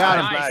down. Got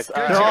him. Nice. Good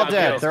They're all job,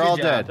 dead. Gil. They're all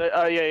Good job.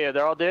 dead. Yeah,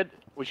 they're all dead.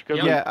 We should go.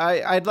 Yep.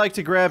 Yeah, I'd like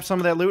to grab some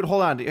of that loot.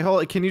 Hold on.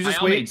 Hold. Can you just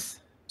By all wait? means.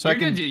 So I You're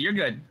can. good, dude. You're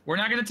good. We're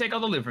not gonna take all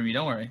the loot from you.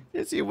 Don't worry.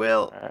 Yes, you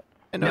will. Alright.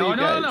 I know No, you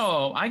guys.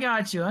 no. I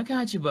got you. I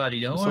got you,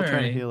 buddy. Don't I'm still trying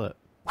to worry. heal it.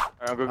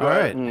 I'm gonna go All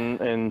out right.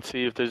 and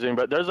see if there's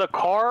anybody. There's a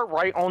car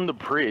right on the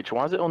bridge.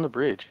 Why is it on the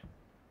bridge?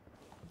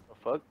 The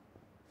fuck?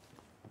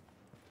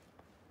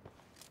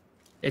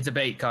 It's a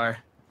bait car.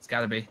 It's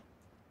gotta be.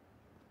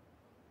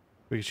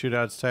 We can shoot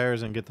out its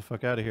tires and get the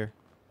fuck out of here.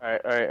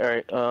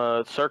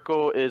 Alright.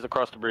 Circle is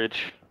across the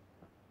bridge.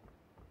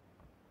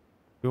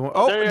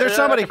 Oh, There- there's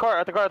somebody.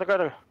 At the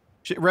car.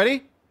 Shit,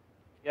 ready?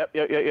 Yep.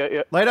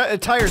 Light up.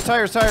 Tires.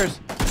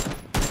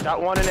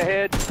 Got one in the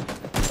head.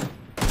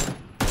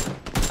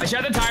 I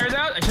shot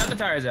the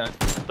tires out.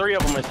 Three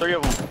of them. It's three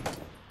of them.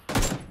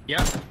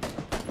 Yep.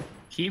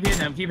 Keep hitting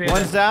them. Keep hitting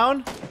One's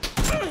them.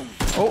 down.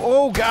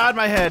 Oh God,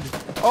 my head.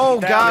 Oh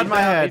He's God, down,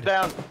 my head. He's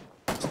down.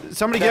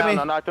 Somebody Down. get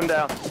me. I knocked him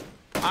down.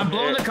 I'm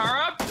blowing the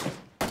car up.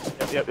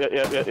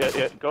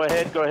 Yep. Go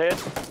ahead.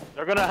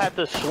 They're gonna have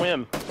to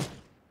swim.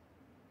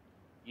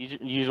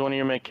 Use one of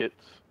your med kits.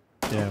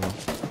 Yeah.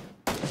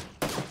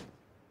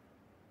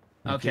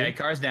 Well. Okay, you.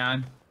 car's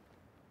down.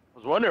 I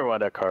was wondering why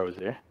that car was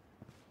there.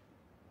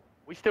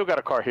 We still got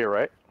a car here,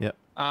 right? Yep.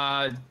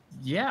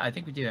 Yeah, I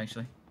think we do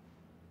actually.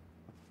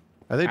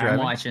 Are they I'm driving?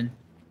 watching.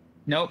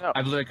 Nope, No.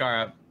 I blew the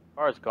car up.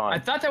 Car's gone. I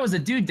thought that was a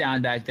dude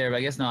down back there, but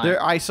I guess not.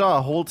 There, I saw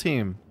a whole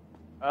team.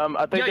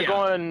 I think they're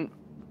going.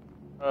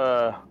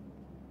 They're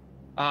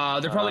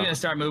probably gonna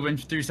start moving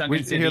through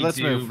Sunken City Here, let's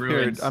to move.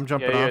 ruins. Here, I'm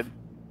jumping Yeah, off.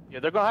 yeah,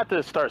 they're gonna have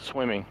to start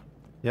swimming.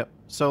 Yep.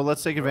 So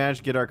let's take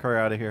advantage. Get our car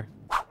out of here.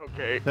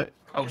 Okay.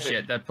 Oh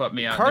shit, that put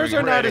me out. Cars There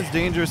are we go. not as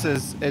dangerous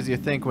as you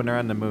think when they're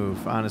on the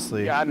move.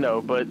 Honestly. Yeah, I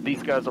know, but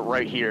these guys are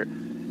right here.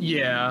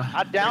 Yeah.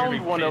 I they're gonna be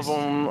downed one of pissed.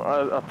 them.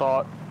 I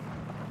thought.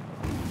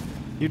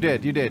 You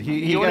did.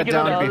 He You wanna got get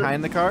down another?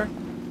 behind the car.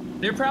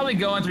 They're probably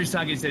going through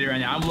Sunken City right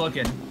now. I'm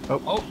looking.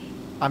 Oh.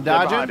 I'm They're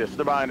behind dodging. us.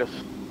 They're behind us.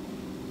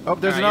 Oh,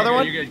 there's All right, another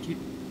one. You're good.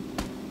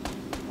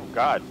 Oh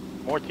God,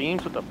 more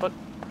teams. What the fuck?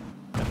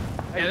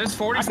 Yeah, there's I can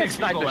 46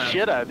 snipe people the left.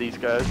 shit out of these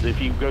guys if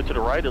you go to the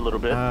right a little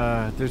bit.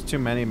 There's too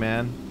many,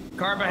 man.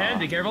 Car up ahead.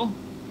 Be careful.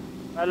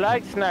 I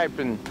like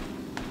sniping.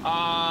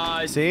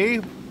 See,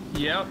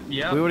 Yep.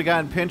 we would have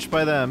gotten pinched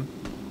by them.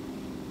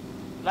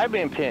 I like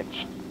being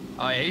pinched.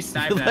 Oh yeah, he's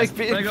sniping like us.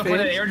 being Wanna go for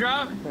the pinched?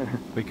 airdrop?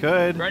 We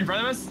could. Right in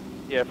front of us?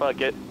 Yeah,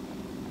 fuck it.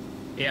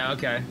 Yeah.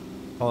 Okay.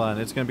 Hold on,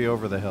 it's gonna be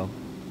over the hill.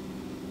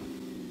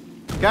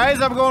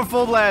 Guys, I'm going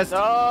full blast. No!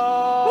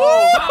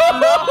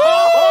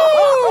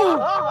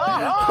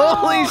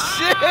 Holy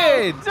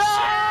shit!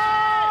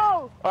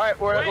 No! All right,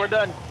 we're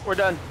done. We're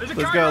done. There's a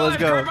Let's car go, behind let's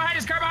us, go. Car behind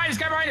us. Car behind us.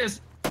 Car behind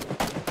us.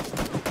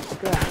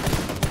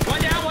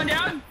 One down. One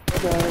down.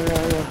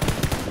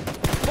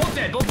 Both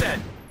dead. Both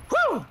dead.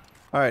 Woo!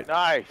 All right,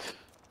 Nice.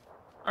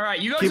 All right,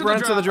 you go Keep to the running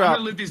drop. to the drop. I'm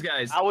gonna loot these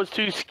guys. I was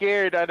too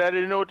scared. I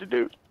didn't know what to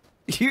do.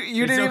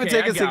 You didn't even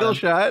take a single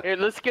shot. Here,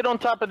 let's get on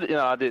top of the.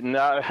 No, I didn't.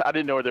 I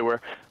didn't know where they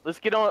were. Let's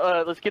get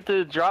on. Let's get to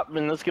the drop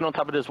and let's get on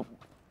top of this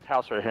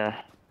house right here.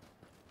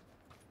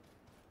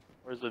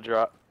 Where's the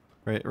drop?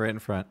 Right in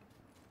front.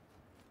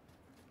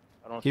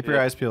 I don't Keep see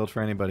your it. eyes peeled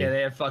for anybody. Yeah,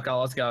 they have fuck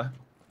all. Let's go.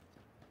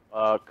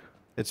 Fuck.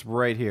 It's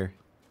right here.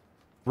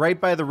 Right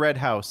by the red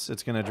house.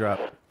 It's gonna drop.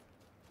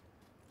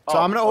 So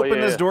I'm gonna open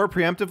this door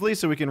preemptively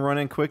so we can run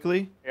in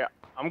quickly. Yeah,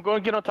 I'm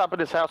going to get on top of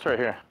this house right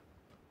here.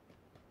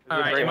 All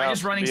right, am I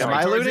just running Am straight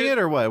I towards looting it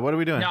or what? What are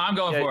we doing? No, I'm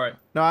going for it.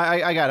 No,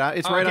 I got it.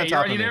 It's right on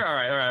top of me. You're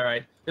already there? All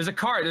right. There's a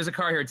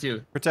car here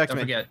too. Protect me.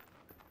 Don't forget.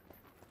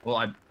 Well,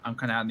 I'm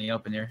kind of out in the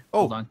open here.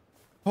 Oh. Hold on.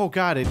 Oh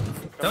god, it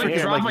Don't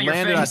freaking drop on like your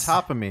landed on face.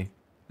 top of me.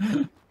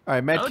 All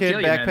right, med I'll kit,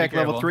 kill you, man. Be backpack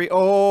level careful. 3.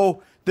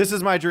 Oh, this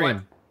is my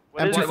dream.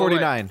 What is it?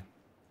 M249.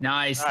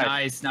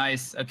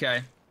 Nice.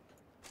 Okay.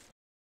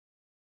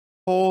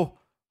 Oh.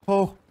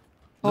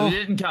 Lou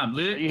didn't come.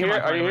 Lou, Are you come here?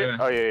 on, Are you wait, here? wait.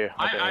 Oh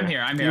yeah. Okay, I'm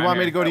here. You want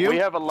me to go to you? We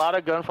have a lot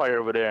of gunfire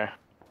over there.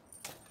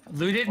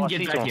 Lou didn't Oh, I get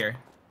see back some. here.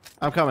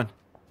 I'm coming.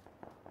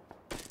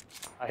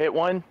 I hit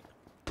one.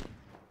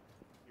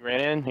 He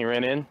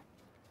ran in.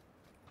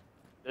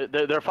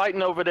 They're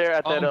fighting over there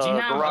at that Do you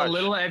have garage. a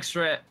little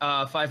extra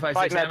 5.56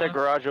 Fighting at ammo? that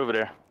garage over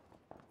there.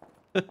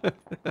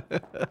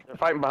 They're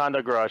fighting behind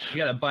the garage. You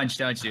got a bunch,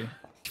 don't you?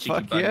 Cheeky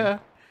Fuck bugger. yeah.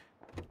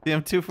 The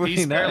M249.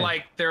 These are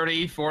like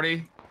 30,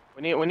 40.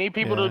 We need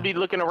people to be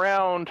looking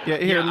around. Yeah,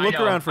 here, Yeah, I look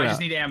know. around for I now.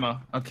 just need ammo.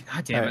 Okay,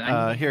 god damn it.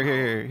 Alright,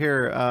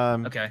 here.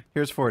 Okay.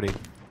 Here's 40.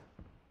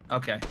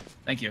 Okay,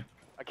 thank you.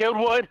 I killed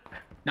one.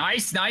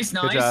 Nice.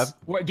 Good job.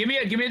 Give me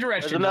a There's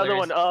direction. another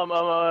one.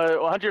 Delirious.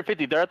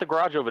 150. They're at the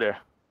garage over there.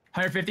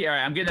 150. All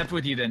right, I'm getting up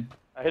with you then.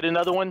 I hit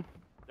another one.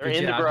 They're Good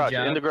in job, the garage. good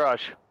job. In the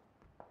garage.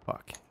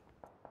 Fuck.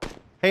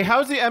 Hey,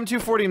 how's the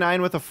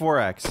M249 with a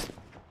 4X?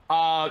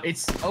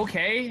 It's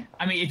okay.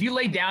 I mean, if you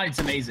lay down, it's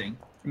amazing.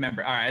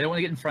 Remember. All right, I don't want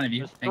to get in front of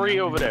you. There's three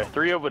over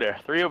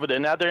there.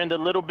 Now they're in the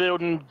little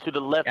building to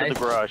the left of the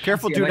garage.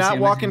 Careful, I see do him, I see not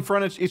him, I walk see in him.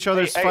 front of each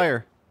other's Hey,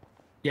 fire.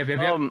 Yep.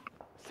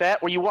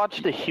 Satt, will you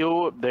watch the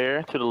hill up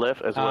there to the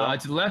left as well?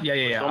 To the left?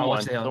 Yeah. I'll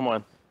watch the hill.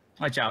 Someone.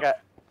 Watch I out. got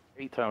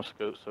 8 times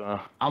scope, so.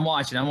 I'm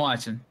watching.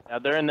 Now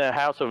they're in the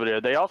house over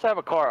there. They also have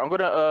a car. I'm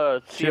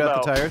gonna see Shoot out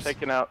about the tires?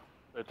 taking out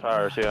the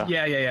tires. Yeah.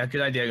 Yeah.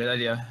 Good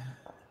idea.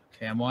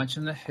 Okay, I'm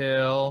watching the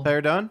hill.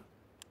 Tire done?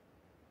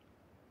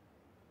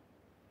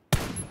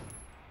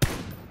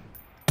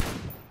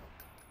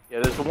 Yeah,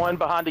 there's the one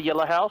behind the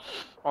yellow house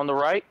on the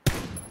right.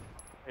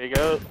 There you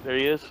go. There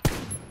he is.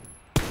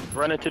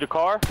 Running to the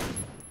car.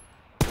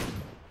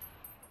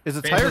 Is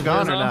the Raise tire the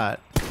gone or doors not?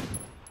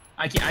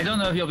 I don't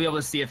know if you'll be able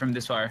to see it from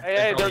this far.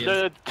 Hey, It probably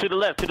is. they're to the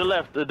left.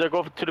 They're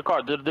going to the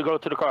car. They go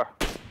to the car.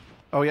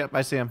 Oh, yep,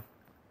 I see him.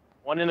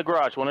 One in the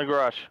garage.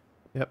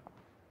 Yep.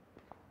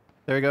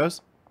 There he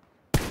goes.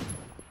 They're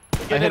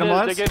I hit him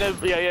once. They're getting,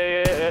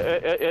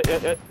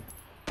 yeah.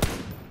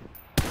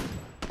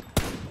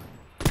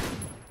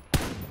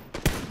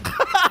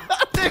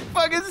 They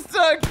fucking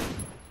stuck!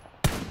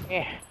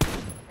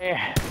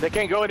 They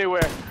can't go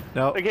anywhere.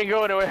 No. They can't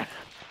go anywhere.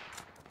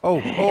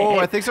 Oh,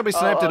 I think somebody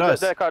sniped at us.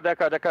 That car.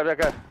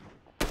 The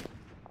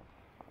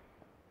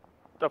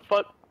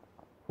fuck?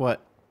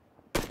 What?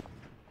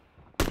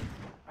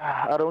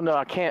 I don't know.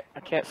 I can't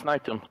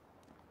snipe them.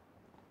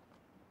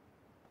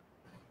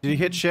 Did you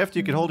hit shift?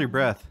 You could hold your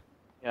breath.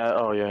 Yeah.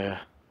 Oh yeah.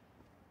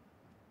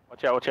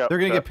 Watch out. They're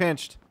gonna get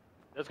pinched.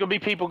 There's gonna be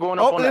people going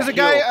up on Oh, there's a that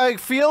guy,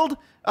 field,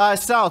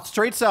 south,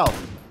 straight south.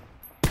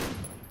 hill.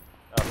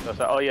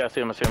 Oh yeah, I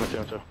see him. I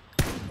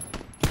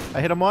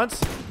hit him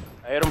once.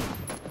 I hit him.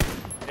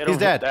 He's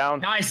dead. Down.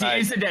 Nice,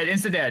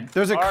 insta dead.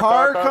 There's a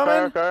car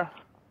coming. Car.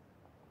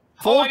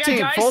 Full I got team,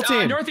 guys, full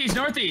team.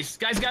 Northeast.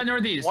 Guys got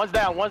northeast. One's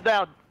down.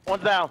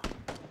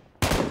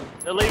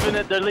 They're leaving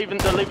it. They're leaving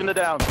it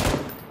down.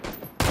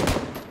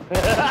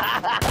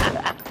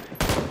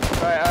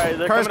 All right.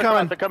 They're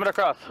coming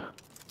across.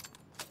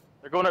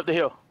 They're going up the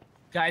hill.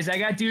 Guys, I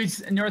got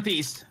dudes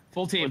northeast.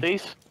 Full team.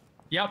 Northeast.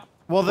 Yep.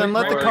 Well, then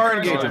let the car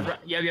engage him.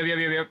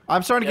 Yep.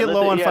 I'm starting to Yeah, get let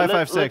low the- on yeah, let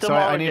 556, so them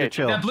all I need to engage.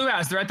 chill. That blue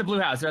house. They're at the blue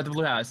house. Let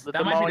That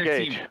them might all be their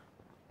engage. team.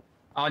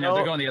 Oh no,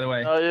 they're going the other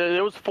way.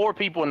 There was 4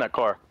 people in that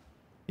car.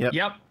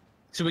 Yep.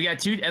 So we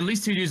got at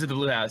least 2 dudes at the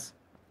blue house.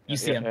 You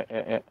see him.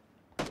 Yeah.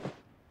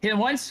 Hit him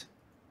once.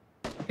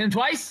 Hit him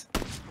twice.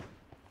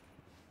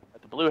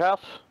 At the blue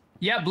house.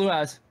 Yeah, blue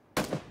house.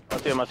 I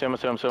see him. I Oh, hit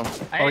yeah,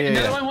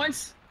 another yeah. one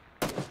once.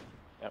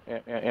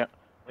 Yeah.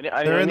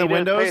 They're in the Pay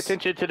windows?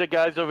 attention to the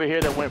guys over here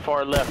that went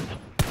far left.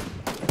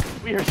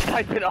 We are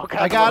sniping all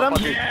kinds I got of him.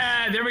 motherfuckers.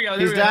 Yeah, there we go.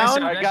 He's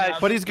down? Nice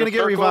job. But he's gonna The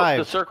get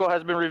revived. The circle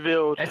has been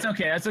revealed. That's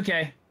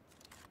okay.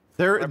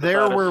 They're beside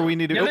us. where we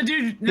need to go. Another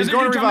dude. He's another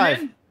going dude to coming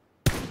revive. in.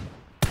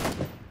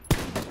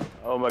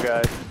 Oh my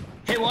god.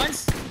 Hit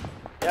once.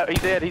 Yeah,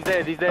 he's dead.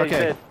 Okay. He's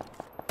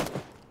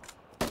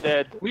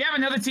dead. We have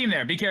another team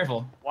there. Be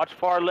careful. Watch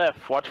far left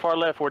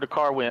where the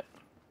car went.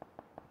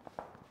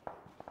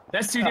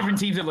 That's 2 different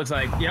teams. It looks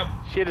like. Yep.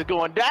 Shit is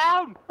going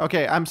down.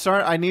 Okay, I'm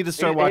sorry. I need to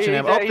start watching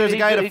him. Oh, there's a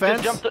guy at a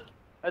fence. He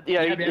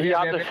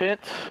hopped the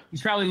fence.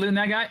 He's probably looting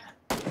that guy.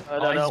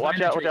 No, watch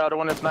out, the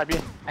one that's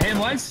sniping. I hit him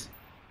once.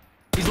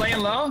 He's laying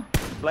low.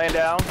 Laying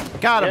down.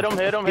 Got him.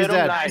 Hit him. He's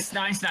dead. Nice.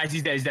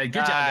 He's dead. Good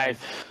job,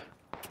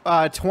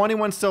 guys.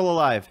 21 still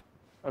alive.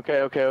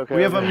 Okay.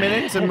 We have a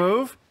minute to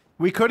move.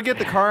 We could get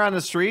the car on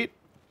the street.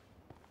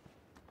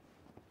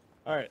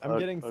 All right, I'm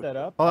getting set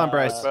up. Hold on,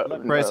 Bryce.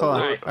 Bryce, hold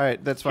on. All All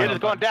right, that's fine. You're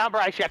just going down,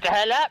 Bryce. You have to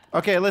hell up.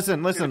 Okay,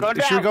 listen. Going Should we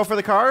down. go for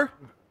the car?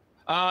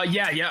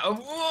 Yeah.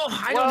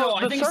 I don't know.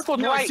 I The think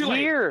circle's right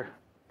here.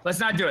 Let's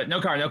not do it.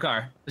 No car.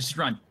 Let's just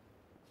run.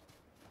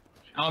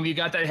 You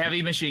got that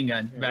heavy machine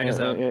gun. Back us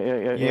up.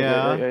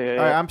 Yeah. All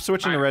right, I'm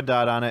switching to red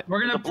dot on it.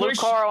 We're gonna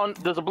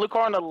There's a blue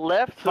car on the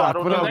left. So Fuck, I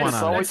don't put know up if one it's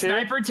on it. always That here.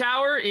 sniper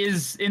tower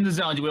is in the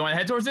zone. Do we want to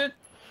head towards it?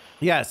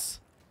 Yes.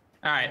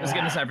 All right, let's get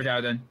in the sniper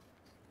tower then.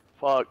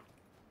 Fuck.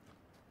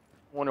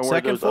 Wonder where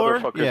Second those floor?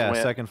 other fuckers Yeah,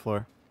 went. second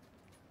floor.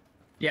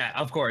 Yeah,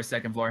 of course,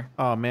 second floor.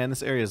 Oh man,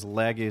 this area is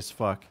laggy as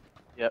fuck.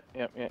 Yep.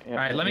 All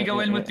right, let me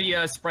go in with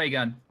the spray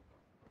gun.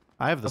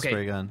 I have the Okay.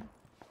 spray gun.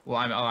 Well,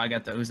 I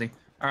got the Uzi.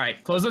 All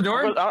right, close the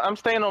door. I'm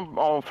staying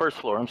on first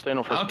floor.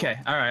 Okay,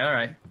 all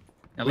right.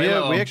 Now We lay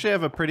low. actually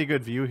have a pretty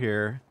good view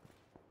here.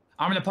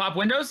 I'm gonna pop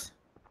windows.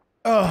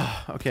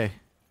 Oh, okay.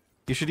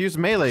 You should use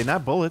melee,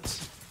 not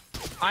bullets.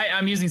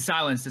 I'm using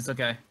silence. It's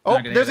okay. Oh,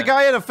 there's a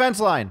guy at a fence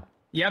line.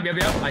 Yep.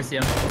 I see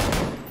him.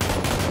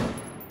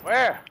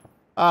 Where?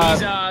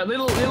 He's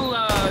little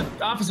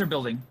officer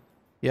building.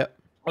 Yep.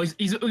 Oh,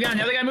 we got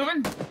another guy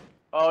moving.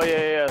 Oh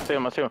yeah. I see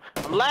him.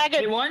 I'm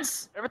lagging. Hit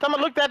once. Every time I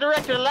look that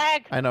direction, I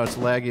lag. I know it's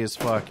laggy as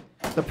fuck.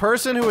 The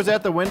person who was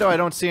at the window, I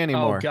don't see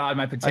anymore. Oh god,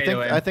 my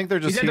potato. I think they're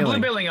just He's at the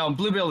healing. blue building.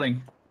 Blue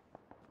building.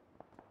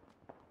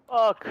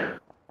 Fuck.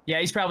 Yeah,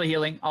 he's probably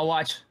healing. I'll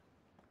watch.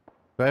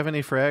 Do I have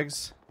any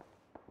frags?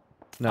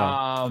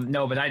 No.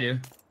 No, but I do.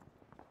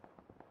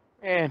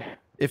 Man.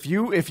 If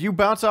you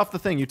bounce off the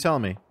thing, you tell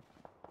me.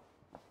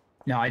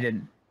 No, I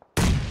didn't.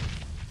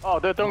 Oh,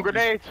 they're throwing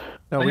grenades.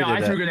 No, we did I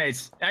that. threw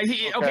grenades.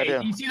 Okay,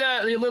 damn. you see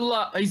the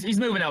little? He's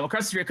moving now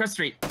across the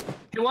street.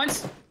 Hit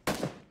once.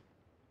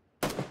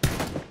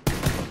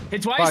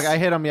 Hit twice. Fuck, I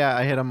hit him. Yeah,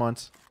 I hit him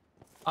once.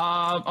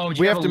 Oh,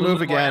 We have to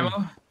move again.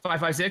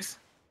 5.56.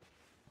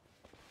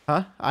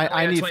 Huh?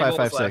 I need 20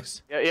 bullets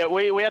 5.56. Yeah.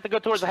 We have to go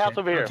towards the house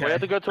over here. Okay. We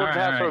have to go towards the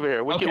All house right. over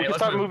here. We Okay, can let's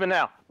start move. moving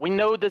now. We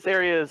know this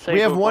area is safe. We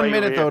have to 1 play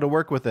minute over though here. to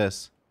work with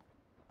this.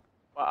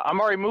 I'm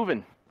already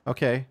moving.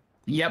 Okay.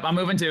 Yep, I'm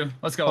moving too.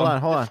 Let's go. Hold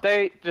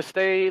on. Just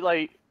stay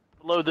like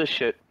below this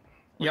shit.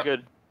 We're Yep.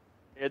 good.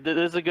 Yeah, this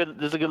is a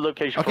good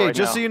location. for Okay, right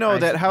just now. so you know,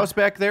 Nice. that house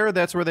back there,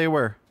 that's where they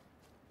were.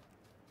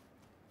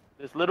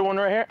 This little one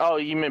right here. Oh,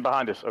 you mean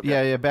behind us? Okay.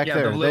 Yeah, back Yeah, the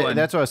there. blue one.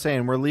 That's what I was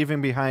saying. We're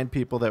leaving behind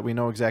people that we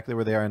know exactly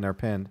where they are and they're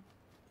pinned.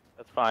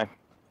 That's fine.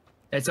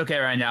 It's okay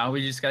right now.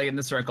 We just gotta get in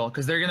the circle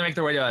because they're gonna make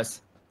their way to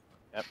us.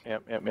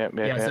 Yep.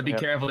 Yeah, so be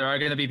careful. There are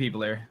gonna be people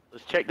there.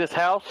 Let's check this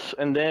house,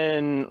 and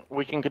then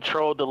we can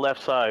control the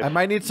left side. I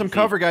might need some Easy.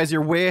 cover, guys.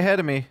 You're way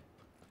ahead of me.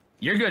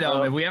 You're good,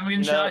 Owen. If we haven't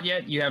been no. shot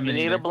yet, you haven't You been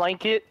need either. a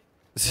blanket.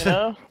 You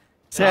know?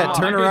 Sad, Oh,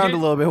 turn I'm around good.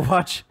 a little bit.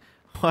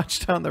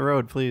 Watch down the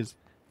road, please.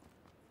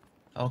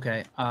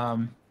 Okay.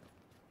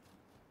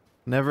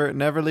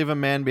 Never leave a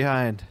man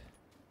behind.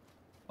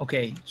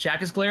 Okay.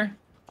 Shack is clear.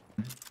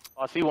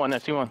 Oh, I see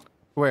one.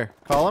 Where?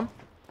 Call him?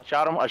 I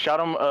shot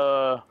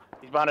him.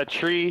 He's behind a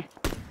tree.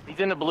 He's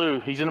in the blue.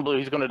 He's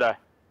gonna die.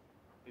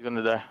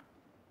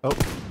 Oh.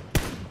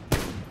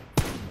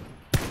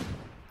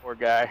 Poor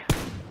guy.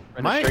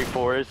 Running Mike? straight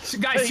for us.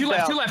 Guys, He's two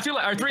left, down. or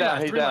three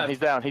left. He's Three down.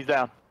 left. He's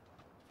down.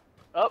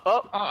 Up.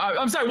 Oh,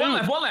 I'm sorry. One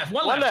left.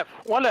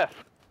 One left.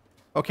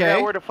 Okay.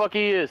 Yeah, where the fuck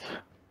he is?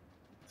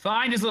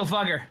 Find this little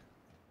fucker.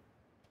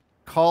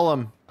 Call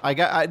him.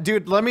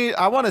 Dude,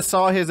 I want to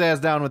saw his ass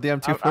down with the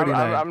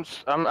M249.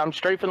 I'm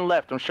straight from the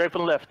left. All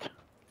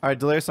right,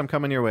 Delirious, I'm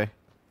coming your way.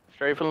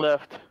 Straight from the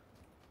left.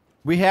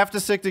 We have to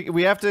stick to.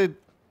 We have to.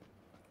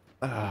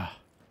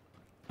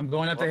 I'm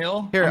going up the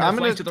hill. Here, I'm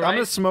flank to the gonna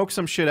right. smoke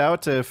some shit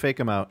out to fake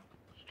him out.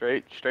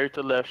 Straight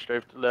to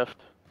left.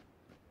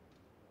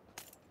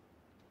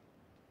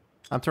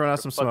 I'm throwing out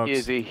some Fuck smokes.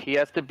 is he? He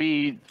has to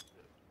be.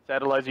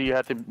 Satellizer, you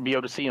have to be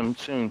able to see him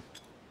soon.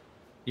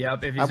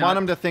 Yep. If he's I not... want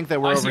him to think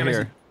that we're I over see him, I see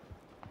here. him.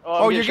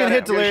 Oh, you're getting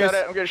hit, Delirious.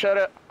 I'm getting shot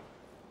at.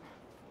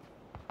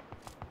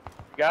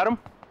 Got him?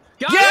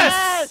 Got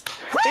Yes!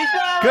 He's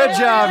down! Good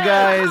job,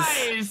 guys.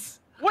 Nice!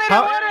 Winner,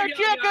 How-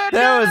 chicken!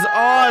 That was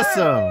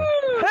awesome.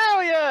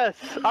 Hell yes!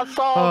 I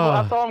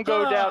saw him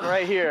go down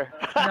right here.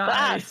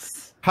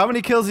 Nice. How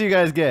many kills do you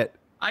guys get?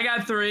 I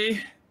got 3.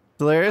 I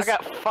Delirious?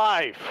 got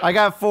 5. I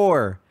got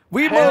 4.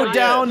 We Hell mowed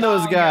down yes.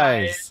 those Oh,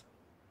 guys.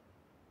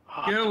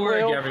 Good work,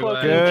 12 everyone.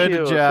 fucking Good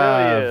kills.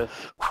 job. Hell yes.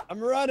 I'm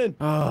running.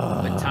 The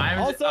time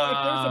is, Also,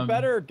 if there's a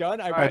better gun,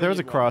 I All right, there was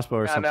a crossbow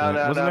or No, something.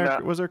 no, Wasn't no, there?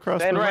 no. Was there a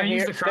crossbow? Stand right wanna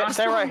use here. the Stand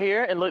crossbow? right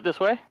here and look this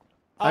way.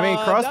 I mean,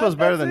 crossbow's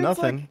better than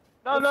nothing.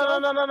 No. I'm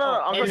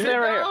gonna Is it stand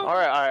right here. though? All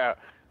right.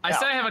 I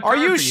said I have a Are card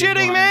you for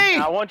shitting Glenn.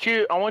 me? I want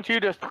you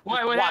to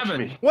What watch happened?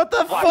 me. What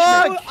the Watch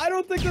fuck? I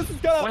don't think this is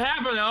gonna. What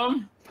happened,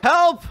 Ohm?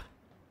 Help!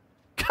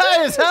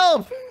 Guys,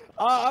 help!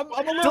 I'm a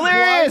little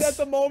Delirious! blind at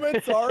the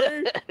moment.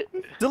 Sorry.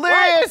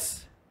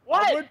 Delirious!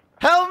 What?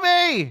 Help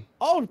me!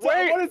 Oh,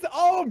 Wait. what is?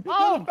 Oh,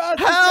 you're the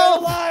fastest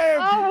Help! man alive.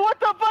 Oh, what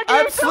the fuck are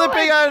I'm you slipping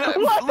doing? on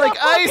What like the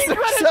fuck? ice He's or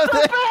running so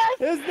something. fast.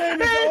 His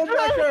name is He's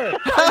Ohmwrecker.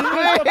 Help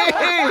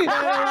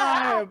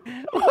me!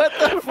 What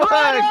the Run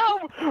fuck? him!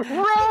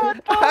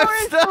 Run, I'm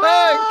Forrest, stuck.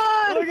 run!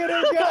 Look at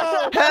him go.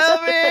 Help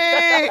me!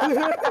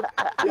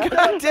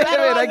 God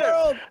damn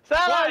it!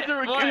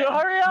 Satellizer, What?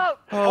 hurry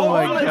up! Oh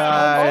my Ohm is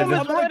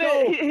God!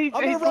 running. He's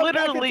I'm gonna run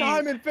back in literally,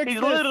 time and fix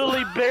he's this.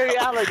 literally Barry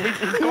Allen.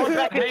 He's going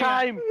back in Hang on.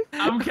 time.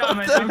 I'm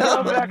coming. the I'm He's going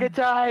coming. back in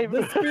time.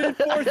 The speed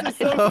force is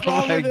so Oh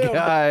strong my with him. Hang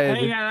God!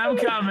 on, I'm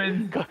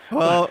coming.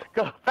 Well,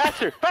 Go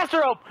faster,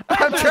 faster, Ohm!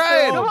 I'm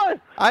trying. Come on.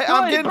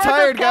 I'm getting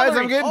tired, guys.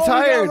 I'm getting Oh, we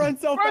gotta tired. run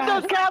so Burn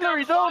those fast.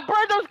 calories, Ohm!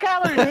 Burn those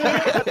calories! You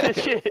got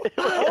this shit.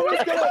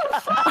 Almost gonna,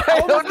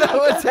 I don't know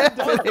what's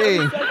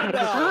happening.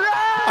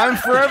 I'm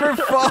forever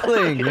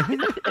falling.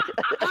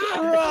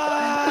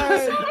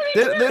 Run!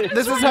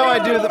 This is how I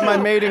do my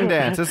mating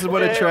dance. This is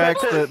what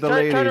attracts the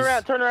ladies.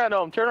 Turn around,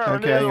 Ohm. Turn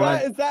around. Okay, you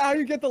want- Is that how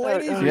you get the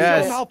ladies? You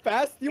Yes. show them how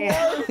fast you are?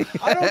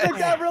 I don't think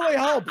that really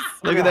helps.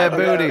 Look at that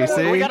booty. We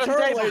See? gotta Turn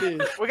save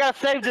ladies. him. We gotta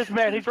save this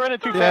man. He's running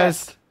too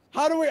fast. Yes.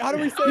 How do we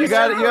say You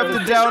got it. You have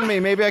to down me.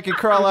 Maybe I could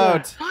crawl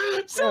out.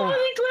 Somebody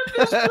clip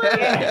this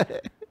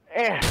plate.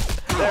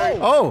 There you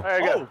Oh. There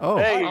you go. Oh.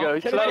 There you go.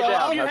 Slow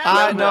down. You Slow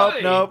have Nope,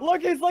 down. nope.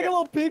 Look, he's like a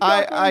little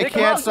peacock. I Pick him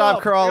can't up.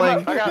 stop crawling.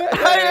 Pick him up.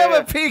 I am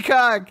a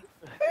peacock.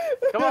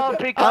 Come on,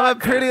 peacock. I'm a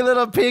pretty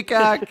little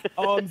peacock.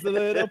 Arms a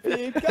little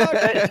peacock.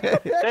 Say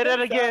that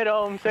again,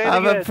 Ohm. Say it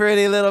I'm again. a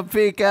pretty little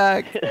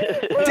peacock.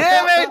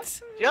 Damn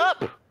it!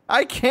 Jump.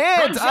 I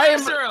can't. Run I am.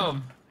 faster,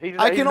 Ohm.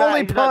 I can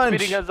only he's punch. Not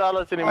Speedy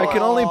Gonzalez anymore. I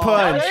can only Oh,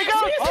 punch. there you go.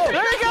 Oh, There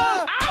you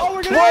go. Oh,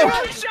 we're gonna Whoa.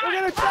 We're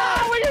gonna try.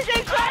 Oh, we're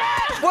getting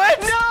shot. What?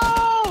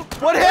 No.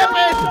 What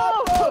happened?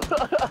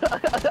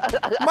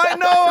 My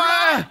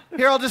no!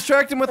 Here, I'll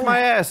distract him with my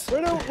ass.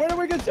 Where do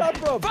we get shot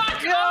from? Fuck!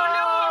 Oh no!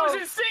 I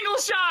was in single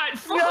shot.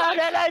 Fuck! No,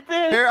 that I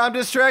did. Here, I'm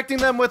distracting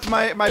them with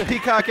my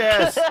peacock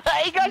ass.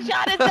 He got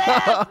shot in the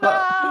ass.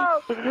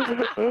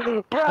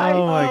 No. Bryce,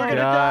 Oh my you're gonna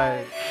God.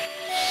 die.